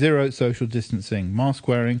 precisely zero social distancing. Mask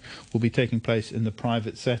wearing will be taking place in the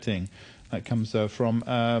private setting. That comes from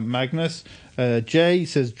Magnus. Jay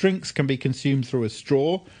says drinks can be consumed through a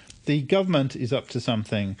straw. The government is up to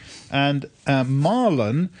something. And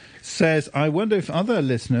Marlon says, I wonder if other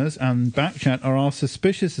listeners and Backchat are as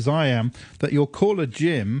suspicious as I am that your caller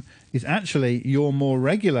Jim is actually your more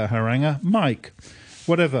regular haranguer, Mike.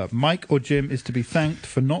 Whatever, Mike or Jim is to be thanked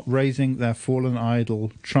for not raising their fallen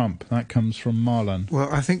idol Trump. That comes from Marlon. Well,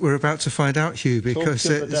 I think we're about to find out, Hugh, because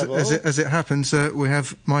as it happens, we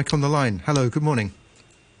have Mike on the line. Hello, good morning.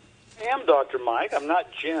 I am Dr. Mike. I'm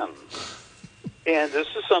not Jim. And this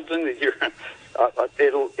is something that you're.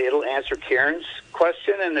 It'll answer Karen's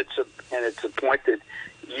question, and it's a point that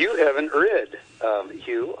you haven't read,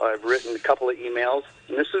 Hugh. I've written a couple of emails,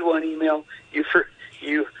 and this is one email you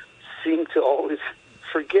seem to always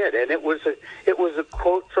forget, and it was a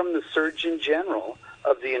quote from the Surgeon General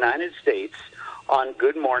of the United States on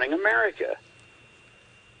Good Morning America.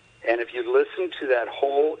 And if you listen to that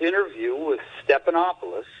whole interview with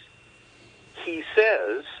Stephanopoulos, he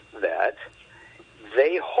says that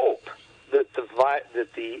they hope that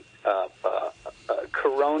the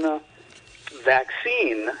corona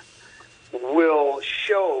vaccine will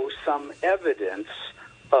show some evidence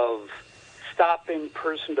of stopping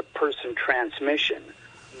person-to-person transmission.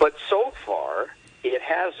 But so far, it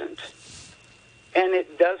hasn't. And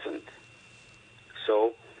it doesn't.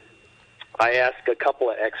 So I ask a couple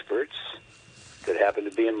of experts that happen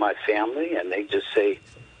to be in my family, and they just say,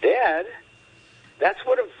 Dad, that's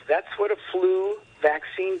what a flu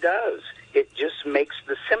vaccine does. It just makes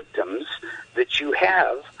the symptoms that you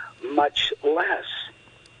have much less.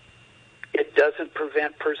 It doesn't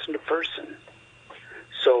prevent person-to-person.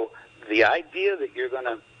 So the idea that you're going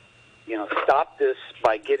to, stop this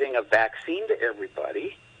by getting a vaccine to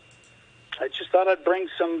everybody, I just thought I'd bring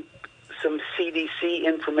some CDC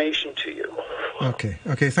information to you.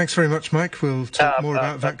 Okay. Thanks very much, Mike. We'll talk more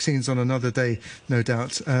about vaccines on another day, no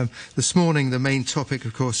doubt. This morning, the main topic,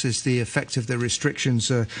 of course, is the effect of the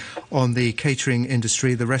restrictions on the catering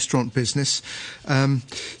industry, the restaurant business.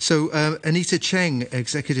 So Anita Cheng,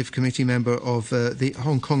 Executive Committee member of the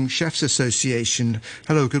Hong Kong Chefs Association.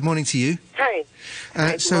 Hello, good morning to you. Hi.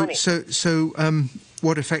 Good morning. So,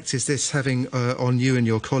 what effect is this having on you and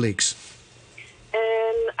your colleagues?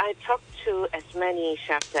 I talked to as many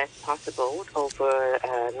chefs as possible over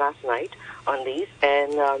last night on these,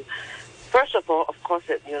 and first of all, of course,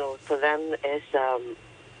 for them is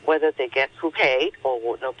whether they get full paid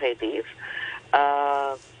or no pay leave.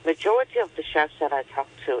 Majority of the chefs that I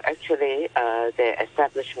talked to, actually, their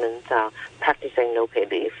establishments are practicing no pay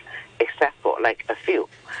leave, except for like a few,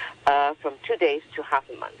 from 2 days to half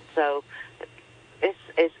a month. So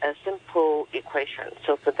it's a simple equation.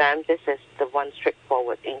 So for them, this is the one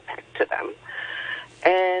straightforward impact to them.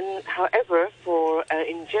 And however, for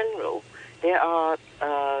in general, there are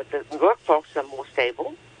the workforce are more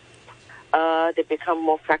stable. They become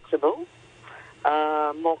more flexible,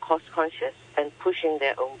 more cost conscious, and pushing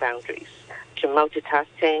their own boundaries to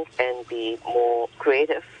multitasking and be more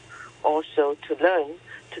creative. Also, to learn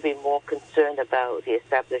to be more concerned about the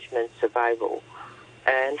establishment's survival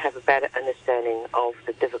and have a better understanding of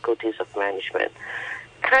the difficulties of management.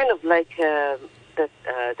 Kind of like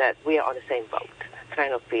that we are on the same boat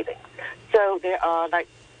kind of feeling. So there are like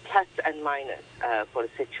plus and minus for the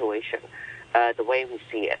situation, the way we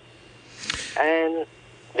see it. And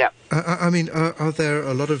yeah. Are there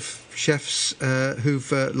a lot of chefs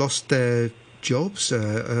who've lost their jobs?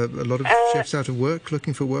 A lot of chefs out of work,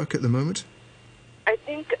 looking for work at the moment? I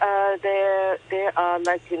think there are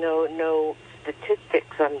like, no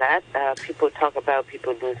statistics on that. People talk about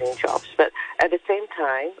people losing jobs. But at the same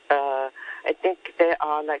time, I think there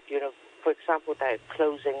are like, for example, the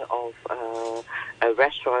closing of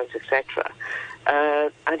restaurants, etc.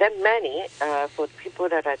 And then many, for the people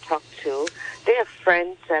that I talk to, they have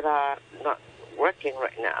friends that are not working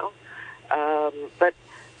right now. But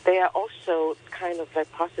they are also kind of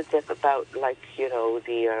like positive about like,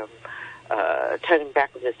 the turning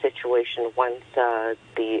back of the situation once the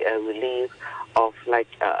relief of like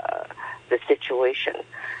the situation.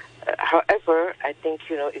 However, I think,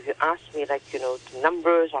 if you ask me like, the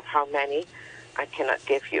numbers of how many, I cannot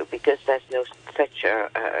give you because there's no such a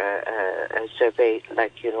survey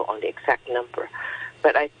like, on the exact number.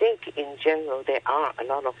 But I think in general there are a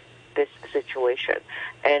lot of this situation,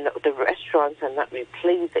 and the restaurants are not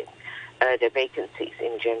replacing the vacancies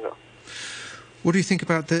in general. What do you think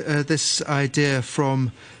about this idea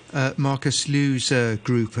from Marcus Liu's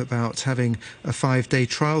group about having a 5-day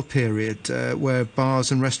trial period where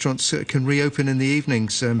bars and restaurants can reopen in the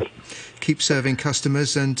evenings, keep serving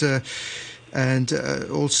customers, and and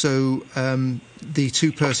also the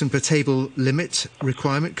 2-person per table limit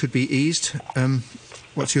requirement could be eased.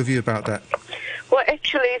 What's your view about that? Well,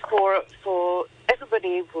 actually, for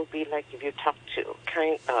everybody will be like, if you talk to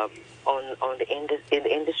on in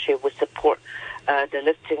the industry, would support the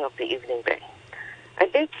lifting of the evening ban. I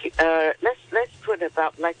think let's put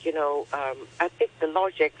about like I think the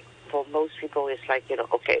logic for most people is like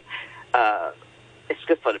okay, it's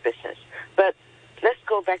good for the business, but let's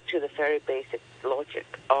go back to the very basic logic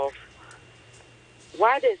of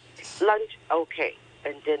why is lunch okay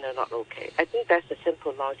and dinner not okay? I think that's the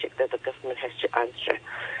simple logic that the government has to answer.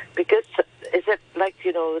 Because is it like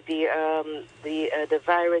the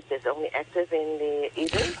virus is only active in the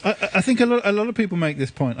evening? I think a lot of people make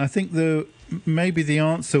this point. I think maybe the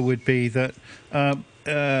answer would be that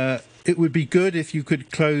it would be good if you could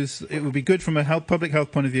close. It would be good from a public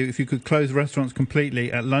health point of view if you could close restaurants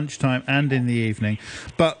completely at lunchtime and in the evening,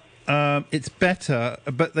 but. It's better,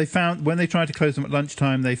 but they found when they tried to close them at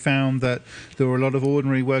lunchtime, they found that there were a lot of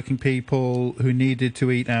ordinary working people who needed to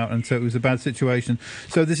eat out, and so it was a bad situation.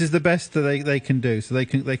 So this is the best that they can do. So they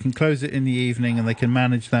can close it in the evening, and they can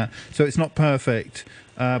manage that. So it's not perfect,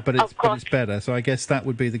 but it's better. So I guess that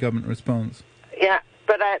would be the government response. Yeah.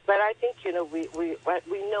 But I think we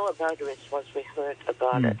know about the response, we heard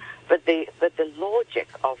about it. But the logic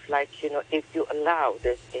of like if you allow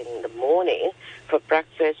this in the morning for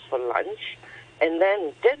breakfast, for lunch, and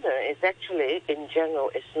then dinner is actually in general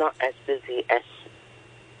is not as busy as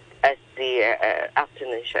the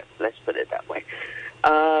afternoon shift. Let's put it that way.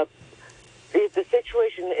 The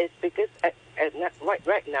situation is because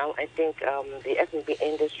right now I think the F&B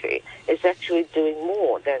industry is actually doing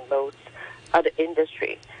more than most other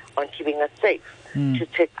industry on keeping us safe, to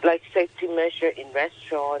take like safety measure in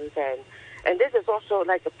restaurants, and this is also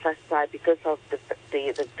like a plus side because of the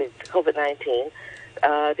COVID-19.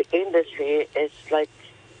 The industry is like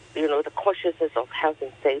the cautiousness of health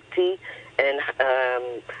and safety and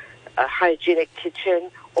a hygienic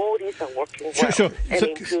kitchen. All these are working well. Sure.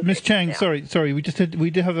 So, Ms. Chang, sorry, we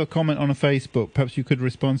did have a comment on a Facebook. Perhaps you could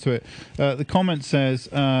respond to it. The comment says.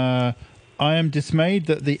 I am dismayed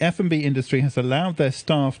that the F&B industry has allowed their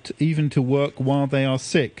staff even to work while they are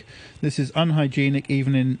sick. This is unhygienic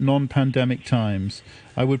even in non-pandemic times.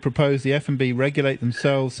 I would propose the F&B regulate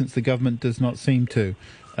themselves since the government does not seem to.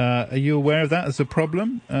 Are you aware of that as a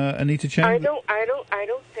problem, Anita Chang? I don't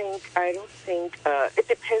think it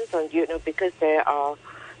depends on because there are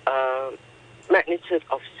magnitude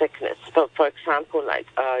of sickness. For example, like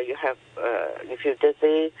you have if you're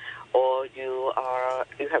dizzy or you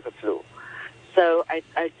have a flu. So I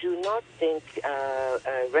do not think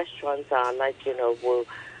restaurants are like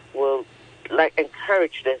will like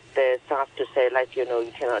encourage the staff to say like you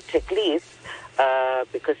cannot take leave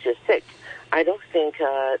because you're sick. I don't think.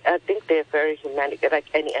 I think they're very humanic, like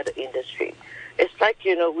any other industry. It's like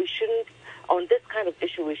we shouldn't on this kind of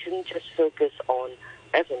issue. We shouldn't just focus on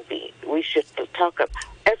F&B. We should talk about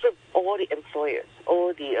all the employers,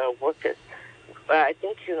 all the workers. I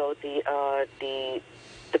think the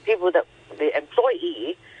people that the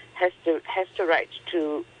employee has the right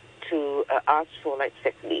to ask for like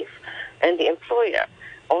sick leave, and the employer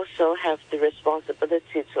also have the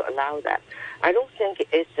responsibility to allow that. I don't think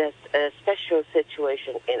it's a special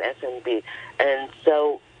situation in F&B, and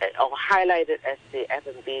so I'll highlight it as the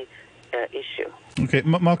F&B issue. Okay,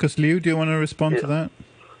 Marcus Liu, do you want to respond to that?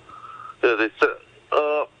 Yeah, it's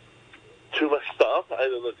too much stuff. I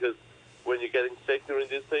don't know, because when you're getting sick during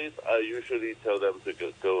these days, I usually tell them to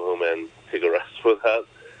go home and take a rest for that.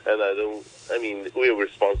 And we are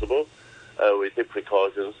responsible. We take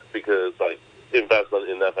precautions because, like, investment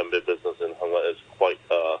in F&B business in Hong Kong is quite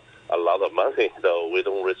a lot of money, so we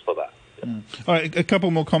don't risk for that. All right, a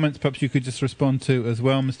couple more comments perhaps you could just respond to as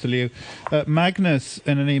well, Mr. Liu. Magnus,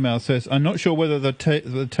 in an email, says, I'm not sure whether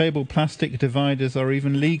the table plastic dividers are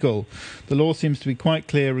even legal. The law seems to be quite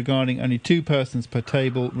clear regarding only 2 persons per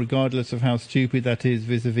table, regardless of how stupid that is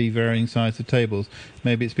vis-a-vis varying size of tables.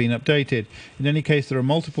 Maybe it's been updated. In any case, there are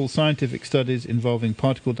multiple scientific studies involving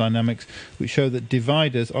particle dynamics which show that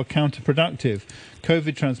dividers are counterproductive.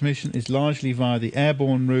 COVID transmission is largely via the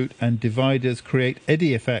airborne route, and dividers create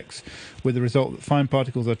eddy effects, with the result that fine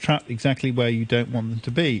particles are trapped exactly where you don't want them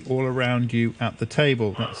to be, all around you at the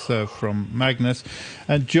table. That's from Magnus.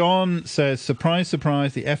 And John says, surprise,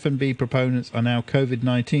 surprise, the F&B proponents are now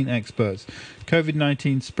COVID-19 experts.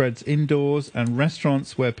 COVID-19 spreads indoors and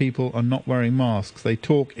restaurants where people are not wearing masks. They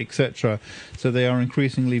talk, etc. So they are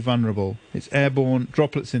increasingly vulnerable. It's airborne,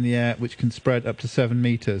 droplets in the air, which can spread up to 7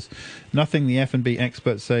 metres. Nothing the F&B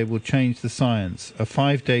experts say will change the science. A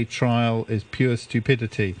 5-day trial is pure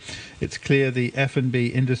stupidity. It's clear the F&B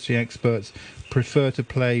industry experts prefer to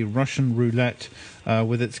play Russian roulette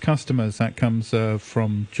with its customers. That comes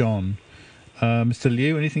from John. Mr.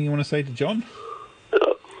 Liu, anything you want to say to John?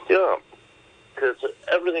 Yeah, because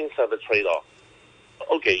everything's at a trade-off.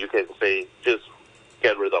 Okay, you can say just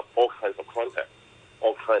get rid of all kinds of contact,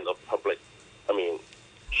 all kinds of public,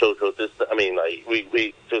 social distance.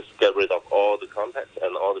 We just get rid of all the contacts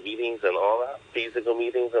and all the meetings and all that, physical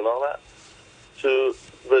meetings and all that.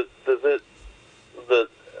 But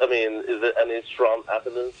is there any strong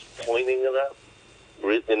evidence pointing at that?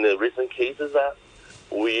 In the recent cases that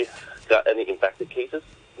we got any infected cases?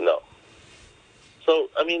 No. So,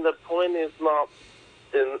 the point is not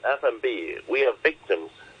in F&B. We are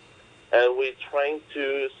victims, and we're trying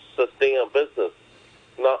to sustain our business,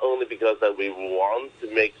 not only because that we want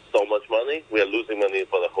to make so much money, we are losing money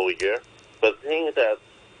for the whole year, but the thing is that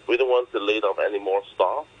we don't want to lay off any more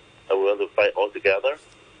staff, and we want to fight all together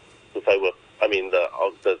to fight with,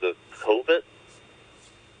 the COVID.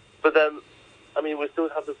 But then, we still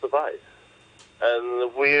have to survive.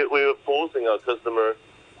 And we're forcing our customer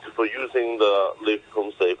for using the Live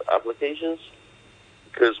Home Safe applications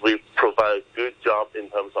because we provide a good job in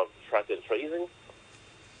terms of track and tracing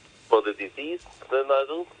for the disease. Then I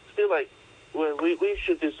don't feel like we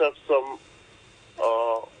should deserve some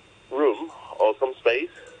room or some space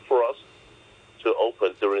for us to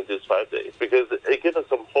open during these 5 days because it gives us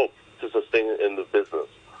some hope to sustain in the business.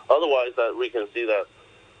 Otherwise, that we can see that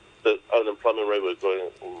the unemployment rate was going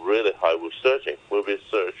really high. We'll be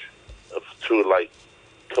surged to like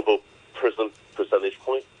a couple percentage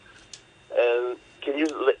points. And can you,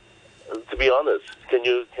 to be honest,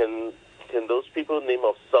 can those people name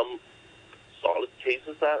of some solid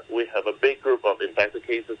cases that we have a big group of infected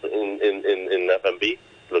cases in F&B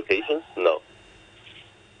locations? No.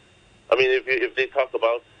 If they talk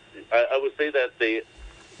about, I would say that they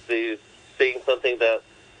saying something that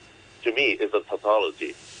to me is a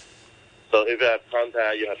tautology. So if you have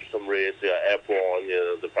contact, you have some risk, you are airborne,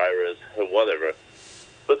 the virus, whatever.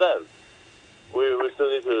 But then, we still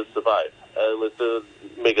need to survive, and we still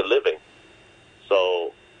make a living.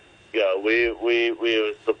 So, yeah, we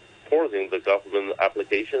are supporting the government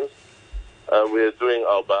applications, and we are doing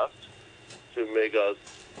our best to make us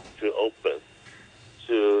to open,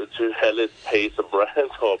 to at least pay some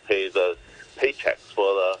rent or pay the paychecks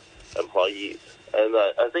for the employees. And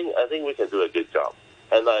I think we can do a good job.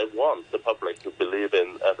 And I want the public to believe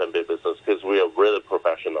in F&B business because we are really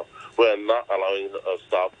professional. We are not allowing our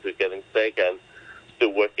staff to getting sick and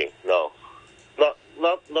still working. No,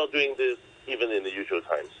 not doing this even in the usual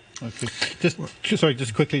times. Okay.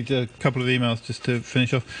 Just quickly, a couple of emails just to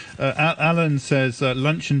finish off. Alan says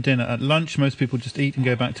lunch and dinner. At lunch, most people just eat and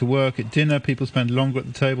go back to work. At dinner, people spend longer at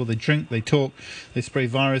the table. They drink, they talk, they spray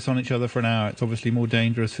virus on each other for an hour. It's obviously more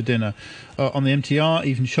dangerous for dinner. On the MTR,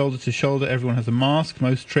 even shoulder to shoulder, everyone has a mask.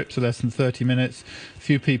 Most trips are less than 30 minutes.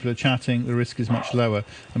 Few people are chatting. The risk is much lower.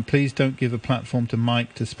 And please don't give a platform to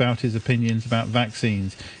Mike to spout his opinions about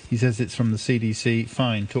vaccines. He says it's from the CDC.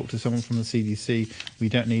 Fine, talk to someone from the CDC. We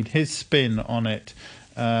don't need his spin on it.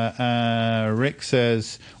 Rick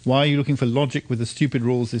says, why are you looking for logic with the stupid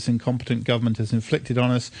rules this incompetent government has inflicted on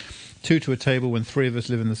us? 2 to a table when 3 of us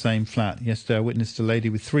live in the same flat. Yesterday I witnessed a lady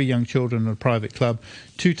with 3 young children in a private club,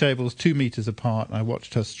 2 tables 2 metres apart. I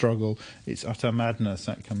watched her struggle. It's utter madness.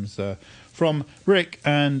 That comes from Rick.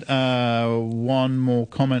 And one more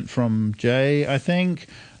comment from Jay, I think,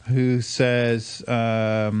 who says,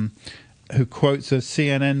 who quotes a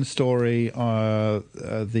CNN story,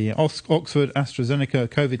 the Oxford AstraZeneca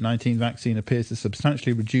COVID-19 vaccine appears to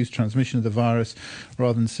substantially reduce transmission of the virus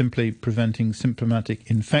rather than simply preventing symptomatic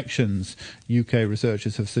infections, UK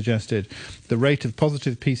researchers have suggested. The rate of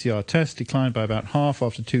positive PCR tests declined by about half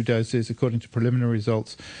after 2 doses, according to preliminary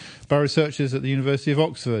results by researchers at the University of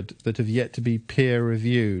Oxford that have yet to be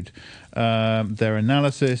peer-reviewed. Their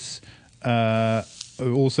analysis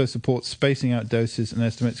also supports spacing out doses and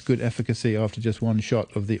estimates good efficacy after just 1 shot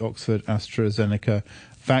of the Oxford AstraZeneca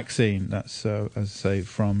vaccine. That's, as I say,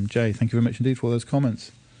 from Jay. Thank you very much indeed for all those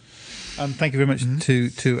comments. Thank you very much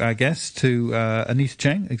to our guests, to Anita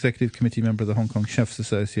Cheng, Executive Committee Member of the Hong Kong Chefs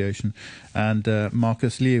Association, and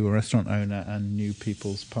Marcus Liu, a restaurant owner and New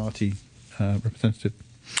People's Party representative.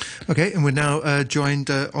 Okay, and we're now joined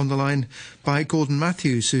on the line by Gordon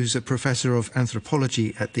Matthews, who's a professor of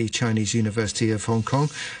anthropology at the Chinese University of Hong Kong.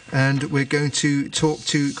 And we're going to talk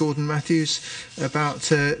to Gordon Matthews about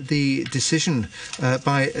the decision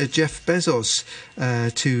by Jeff Bezos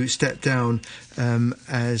to step down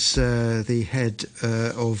as the head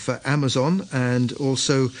of Amazon, and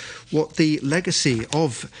also what the legacy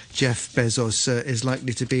of Jeff Bezos is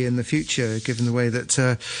likely to be in the future, given the way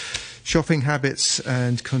that shopping habits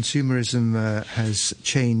and consumerism has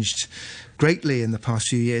changed greatly in the past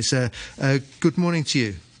few years. Good morning to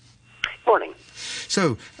you. Morning.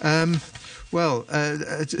 So, what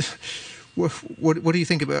do you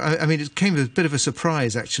think about? I mean, it came as a bit of a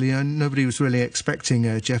surprise, actually. Nobody was really expecting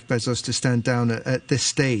Jeff Bezos to stand down at this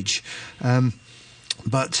stage.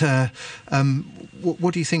 But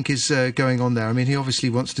what do you think is going on there? I mean, he obviously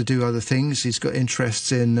wants to do other things. He's got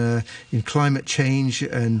interests in climate change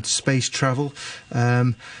and space travel.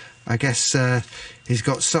 I guess he's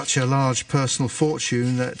got such a large personal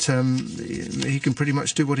fortune that he can pretty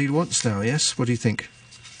much do what he wants now, yes? What do you think?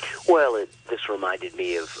 Well, this reminded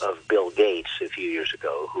me of Bill Gates a few years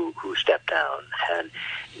ago, who stepped down. And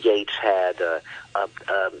Gates had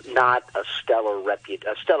not a stellar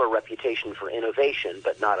reputation for innovation,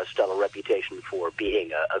 but not a stellar reputation for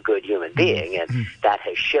being a good human being, and that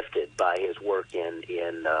has shifted by his work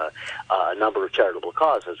in a number of charitable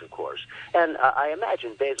causes, of course. And I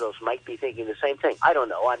imagine Bezos might be thinking the same thing. I don't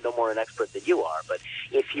know. I'm no more an expert than you are, but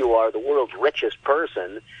if you are the world's richest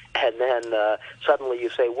person, and then suddenly you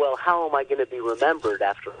say, well, how am I going to be remembered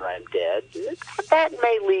after I'm dead? That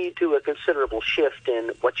may lead to a considerable shift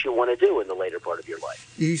in what you want to do in the later part of your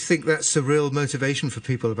life. You think that's a real motivation for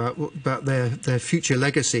people about their future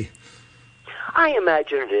legacy? I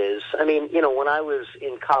imagine it is. I mean, when I was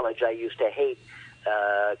in college, I used to hate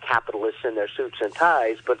capitalists in their suits and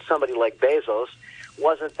ties, but somebody like Bezos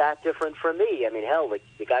wasn't that different from me. I mean, hell,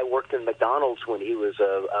 the guy worked in McDonald's when he was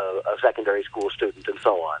a secondary school student and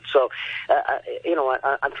so on. So,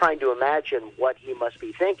 I'm trying to imagine what he must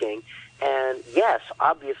be thinking. And yes,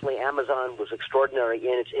 obviously Amazon was extraordinary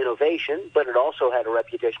in its innovation, but it also had a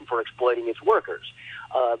reputation for exploiting its workers.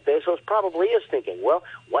 Bezos probably is thinking, well,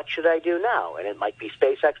 what should I do now? And it might be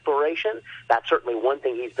space exploration. That's certainly one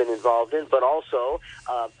thing he's been involved in, but also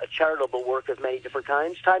a charitable work of many different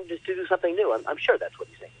kinds. Time to do something new. I'm sure that's what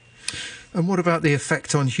he's thinking. And what about the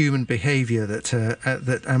effect on human behaviour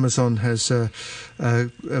that Amazon has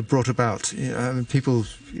brought about? People,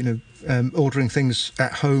 ordering things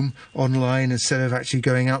at home online instead of actually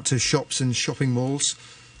going out to shops and shopping malls?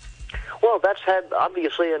 Well, that's had,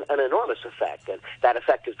 obviously, an enormous effect, and that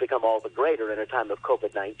effect has become all the greater in a time of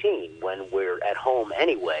COVID-19, when we're at home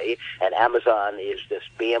anyway, and Amazon is this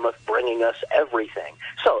behemoth bringing us everything.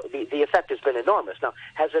 So the effect has been enormous. Now,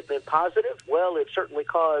 has it been positive? Well, it certainly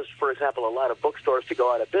caused, for example, a lot of bookstores to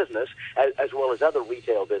go out of business, as well as other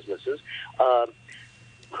retail businesses.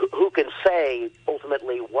 Who can say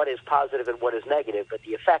ultimately what is positive and what is negative, but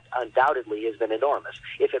the effect undoubtedly has been enormous.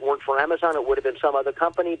 If it weren't for Amazon, it would have been some other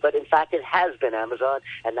company, but in fact it has been Amazon,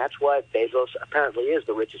 and that's why Bezos apparently is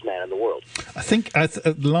the richest man in the world. I think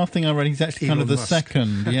the last thing I read, he's actually kind of the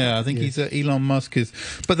second. Yeah, I think he's Elon Musk is.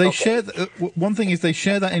 But they share one thing is they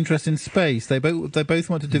share that interest in space. They both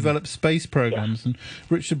want to develop space programs, and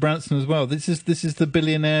Richard Branson as well. This is the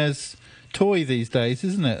billionaire's toy these days,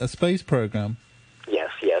 isn't it? A space program.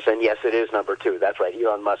 And yes, it is number two. That's right.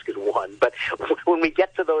 Elon Musk is one. But when we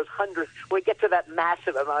get to those hundreds, when we get to that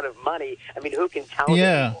massive amount of money, I mean, who can count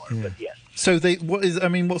anymore? But yes. So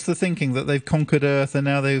what's the thinking, that they've conquered Earth and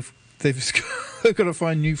now they've got to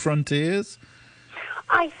find new frontiers?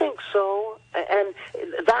 I think so. And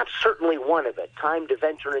that's certainly one of it. Time to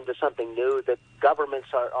venture into something new that governments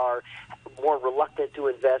are more reluctant to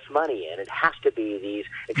invest money in. It has to be these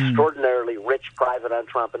extraordinarily rich private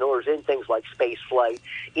entrepreneurs in things like space flight,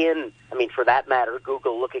 for that matter,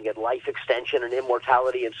 Google looking at life extension and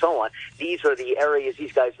immortality and so on. These are the areas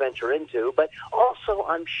these guys venture into. But also,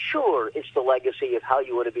 I'm sure it's the legacy of how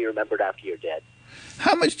you want to be remembered after you're dead.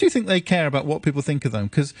 How much do you think they care about what people think of them?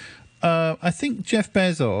 Because I think Jeff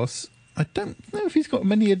Bezos, I don't know if he's got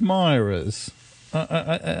many admirers.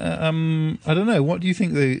 I don't know. What do you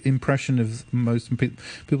think the impression of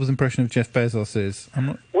people's impression of Jeff Bezos is?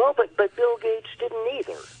 Well, but Bill Gates didn't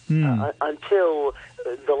either until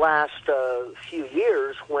the last few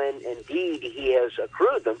years, when indeed he has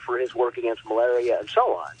accrued them for his work against malaria and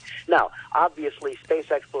so on. Now, obviously,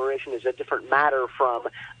 space exploration is a different matter from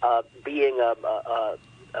being a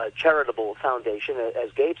charitable foundation,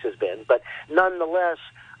 as Gates has been, but nonetheless,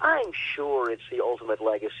 I'm sure it's the ultimate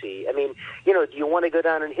legacy. I mean, you know, do you want to go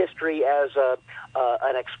down in history as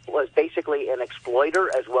basically an exploiter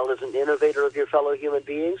as well as an innovator of your fellow human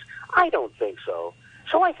beings? I don't think so.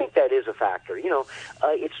 So I think that is a factor. You know,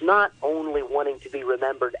 it's not only wanting to be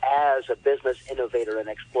remembered as a business innovator and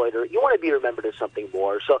exploiter. You want to be remembered as something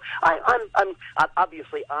more. So I'm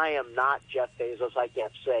obviously I am not Jeff Bezos. I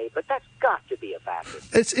can't say, but that's got to be a factor.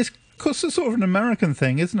 It's course, it's sort of an American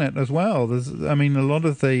thing, isn't it, as well? I mean, a lot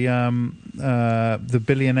of the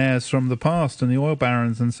billionaires from the past and the oil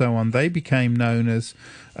barons and so on, they became known as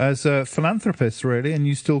philanthropists, really, and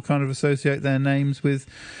you still kind of associate their names with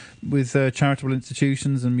charitable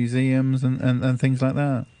institutions and museums and things like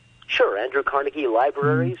that. Sure, Andrew Carnegie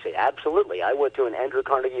libraries, absolutely. I went to an Andrew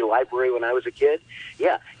Carnegie library when I was a kid.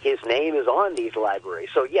 Yeah, his name is on these libraries.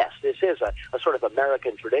 So, yes, this is a sort of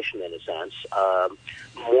American tradition in a sense,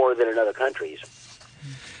 more than in other countries.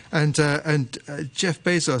 And Jeff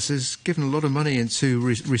Bezos has given a lot of money into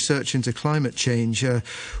research into climate change,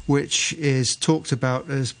 which is talked about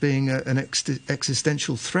as being an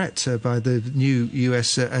existential threat by the new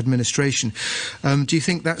U.S. administration. Do you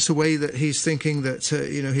think that's a way that he's thinking that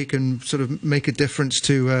he can sort of make a difference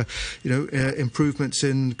to improvements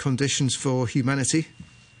in conditions for humanity?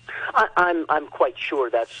 I'm quite sure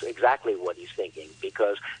that's exactly what he's thinking,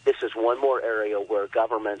 because this is one more area where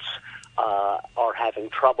governments are having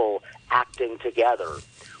trouble acting together,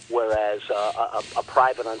 whereas a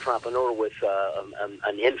private entrepreneur with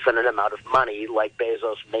an infinite amount of money like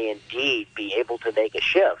Bezos may indeed be able to make a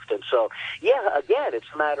shift. And so, yeah, again, it's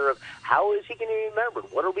a matter of how is he going to be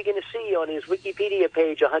remembered? What are we going to see on his Wikipedia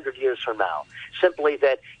page 100 years from now? Simply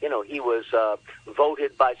that, he was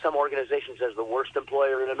voted by some organizations as the worst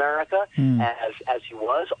employer in America, as he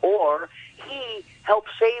was, or he helped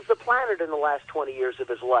save the planet in the last 20 years of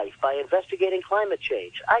his life by investigating climate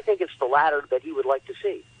change. I think it's the latter that he would like to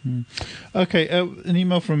see. Okay, an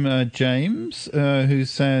email from James who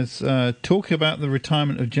says, talking about the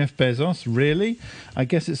retirement of Jeff Bezos, really? I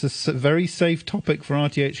guess it's a very safe topic for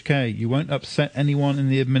RTHK. You won't upset anyone in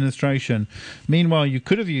the administration. Meanwhile, you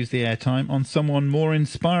could have used the airtime on someone more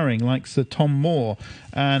inspiring like Sir Tom Moore,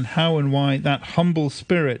 and how and why that humble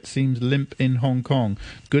spirit seems limp in Hong Kong.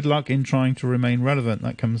 Good luck in trying to remain relevant.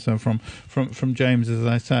 That comes from James, as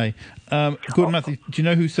I say. Gordon Matthew, do you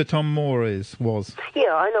know who Sir Tom Moore was?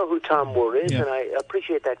 Yeah, I know who Tom Moore is, and I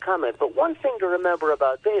appreciate that comment. But one thing to remember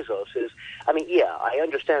about Bezos is, I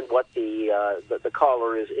understand what the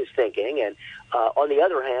caller is thinking, and on the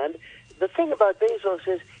other hand, the thing about Bezos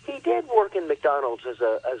is he did work in McDonald's as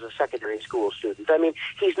a secondary school student. I mean,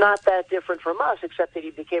 he's not that different from us, except that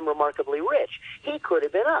he became remarkably rich. He could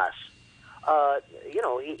have been us.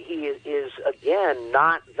 He is, again,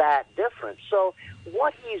 not that different. So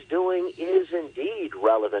what he's doing is indeed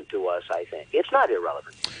relevant to us, I think. It's not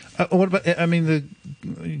irrelevant. What about,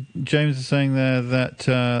 James is saying there that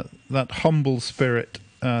that humble spirit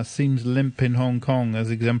seems limp in Hong Kong, as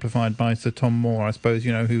exemplified by Sir Tom Moore, I suppose,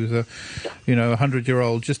 who was a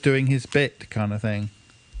 100-year-old just doing his bit kind of thing.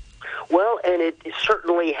 Well, and it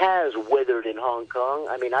certainly has withered in Hong Kong.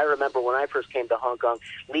 I mean, I remember when I first came to Hong Kong,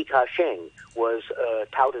 Li Ka-shing was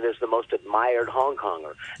touted as the most admired Hong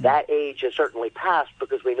Konger. That age has certainly passed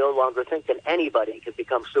because we no longer think that anybody can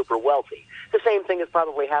become super wealthy. The same thing has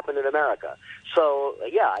probably happened in America. So,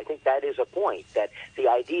 I think that is a point, that the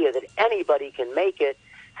idea that anybody can make it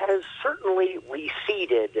has certainly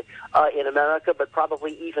receded in America, but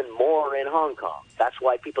probably even more in Hong Kong. That's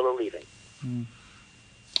why people are leaving.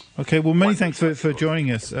 Okay, well, many thanks for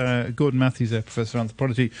joining us. Gordon Matthews, Professor of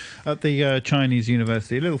Anthropology at the Chinese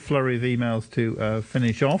University. A little flurry of emails to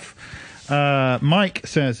finish off. Mike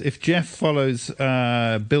says, if Jeff follows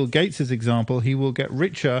Bill Gates' example, he will get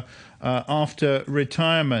richer after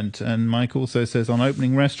retirement. And Mike also says, on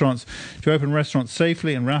opening restaurants, to open restaurants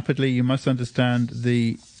safely and rapidly, you must understand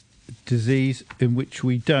the disease in which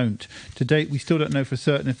we don't. To date, we still don't know for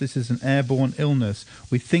certain if this is an airborne illness.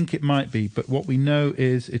 We think it might be, but what we know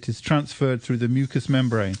is it is transferred through the mucous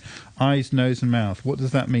membrane, eyes, nose and mouth. What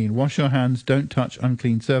does that mean? Wash your hands, don't touch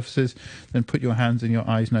unclean surfaces, then put your hands in your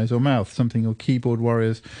eyes, nose or mouth, something your keyboard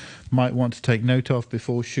warriors might want to take note of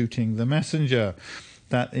before shooting the messenger.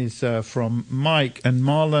 That is from Mike. And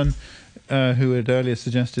Marlon, who had earlier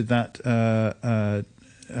suggested that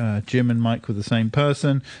Jim and Mike were the same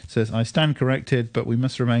person, says, I stand corrected, but we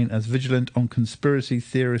must remain as vigilant on conspiracy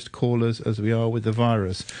theorist callers as we are with the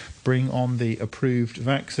virus. Bring on the approved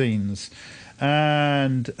vaccines.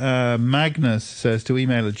 And Magnus says to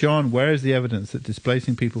emailer John, where is the evidence that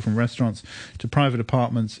displacing people from restaurants to private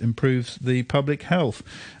apartments improves the public health?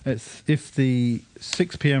 If the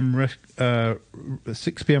 6 p.m.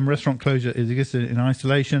 6 p.m. restaurant closure is existed in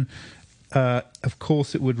isolation, of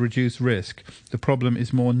course it would reduce risk. The problem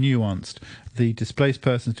is more nuanced. The displaced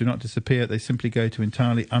persons do not disappear. They simply go to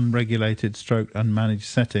entirely unregulated unmanaged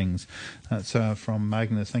settings. That's from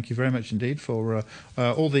Magnus. Thank you very much indeed for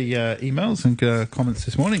all the emails and comments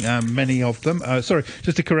this morning. Many of them. Sorry,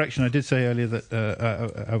 just a correction. I did say earlier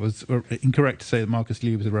that I was incorrect to say that Marcus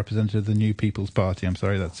Liu was a representative of the New People's Party. I'm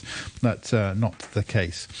sorry, that's not the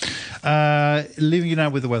case. Leaving you now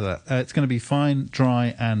with the weather. It's going to be fine,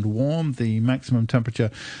 dry and warm. The maximum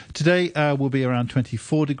temperature today will be around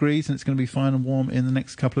 24 degrees, and it's going to be fine and warm in the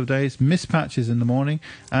next couple of days. Mist patches in the morning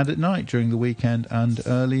and at night during the weekend and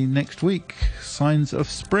early next week. Signs of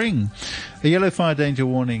spring. A yellow fire danger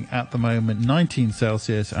warning at the moment, 19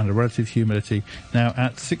 Celsius, and a relative humidity now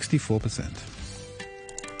at 64%.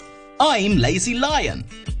 I'm Lazy Lion.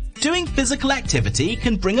 Doing physical activity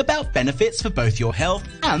can bring about benefits for both your health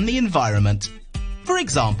and the environment. For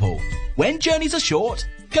example, when journeys are short,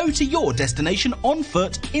 go to your destination on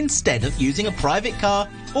foot instead of using a private car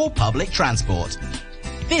or public transport.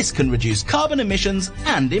 This can reduce carbon emissions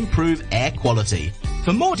and improve air quality.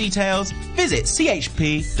 For more details, visit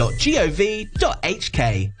chp.gov.hk.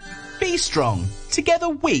 Be strong. Together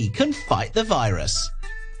we can fight the virus.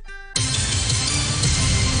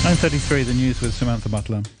 9:33, the news with Samantha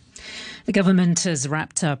Butler. The government has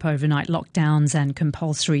wrapped up overnight lockdowns and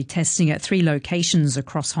compulsory testing at 3 locations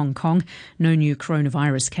across Hong Kong. No new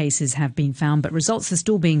coronavirus cases have been found, but results are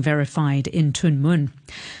still being verified in Tuen Mun.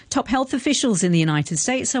 Top health officials in the United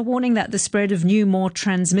States are warning that the spread of new, more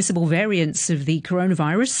transmissible variants of the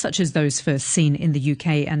coronavirus, such as those first seen in the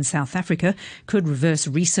UK and South Africa, could reverse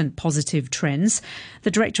recent positive trends.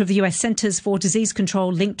 The director of the US Centers for Disease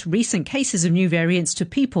Control linked recent cases of new variants to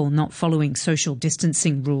people not following social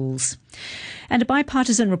distancing rules. And a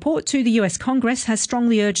bipartisan report to the US Congress has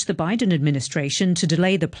strongly urged the Biden administration to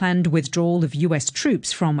delay the planned withdrawal of US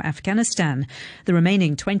troops from Afghanistan. The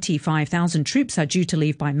remaining 25,000 troops are due to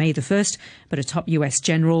leave by May the 1st, but a top US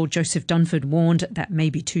general, Joseph Dunford, warned that may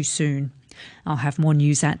be too soon. I'll have more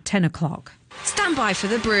news at 10 o'clock. Stand by for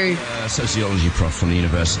the brew. Sociology prof from the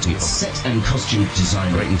University of Set and Costume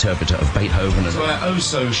Design, great interpreter of Beethoven, and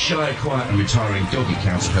oh-so-shy, quiet and retiring doggy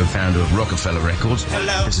council, co-founder of Rockefeller Records.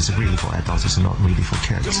 Hello. This is really for adults, it's not really for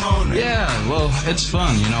kids. Good morning. Yeah, well, it's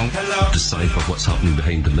fun, you know. Hello. Decipher what's happening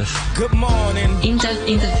behind the myth. Good morning. In-depth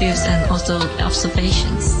interviews and also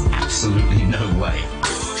observations. Absolutely no way.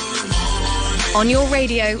 On your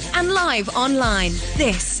radio and live online,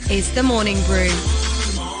 this is The Morning Brew.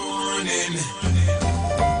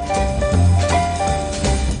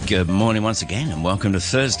 Good morning once again and welcome to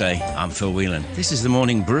Thursday. I'm Phil Whelan. This is The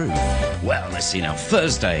Morning Brew. Well, let's see now.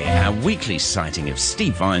 Thursday, our weekly sighting of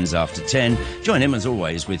Steve Vines after 10. Join him as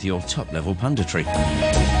always with your top-level punditry.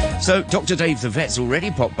 So, Dr. Dave the Vet's already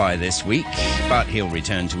popped by this week, but he'll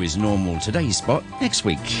return to his normal Today spot next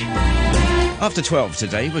week. After 12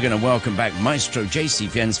 today, we're going to welcome back Maestro JC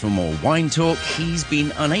Viens for more wine talk. He's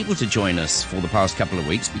been unable to join us for the past couple of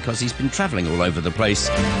weeks because he's been travelling all over the place,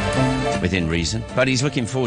 within reason, but he's looking forward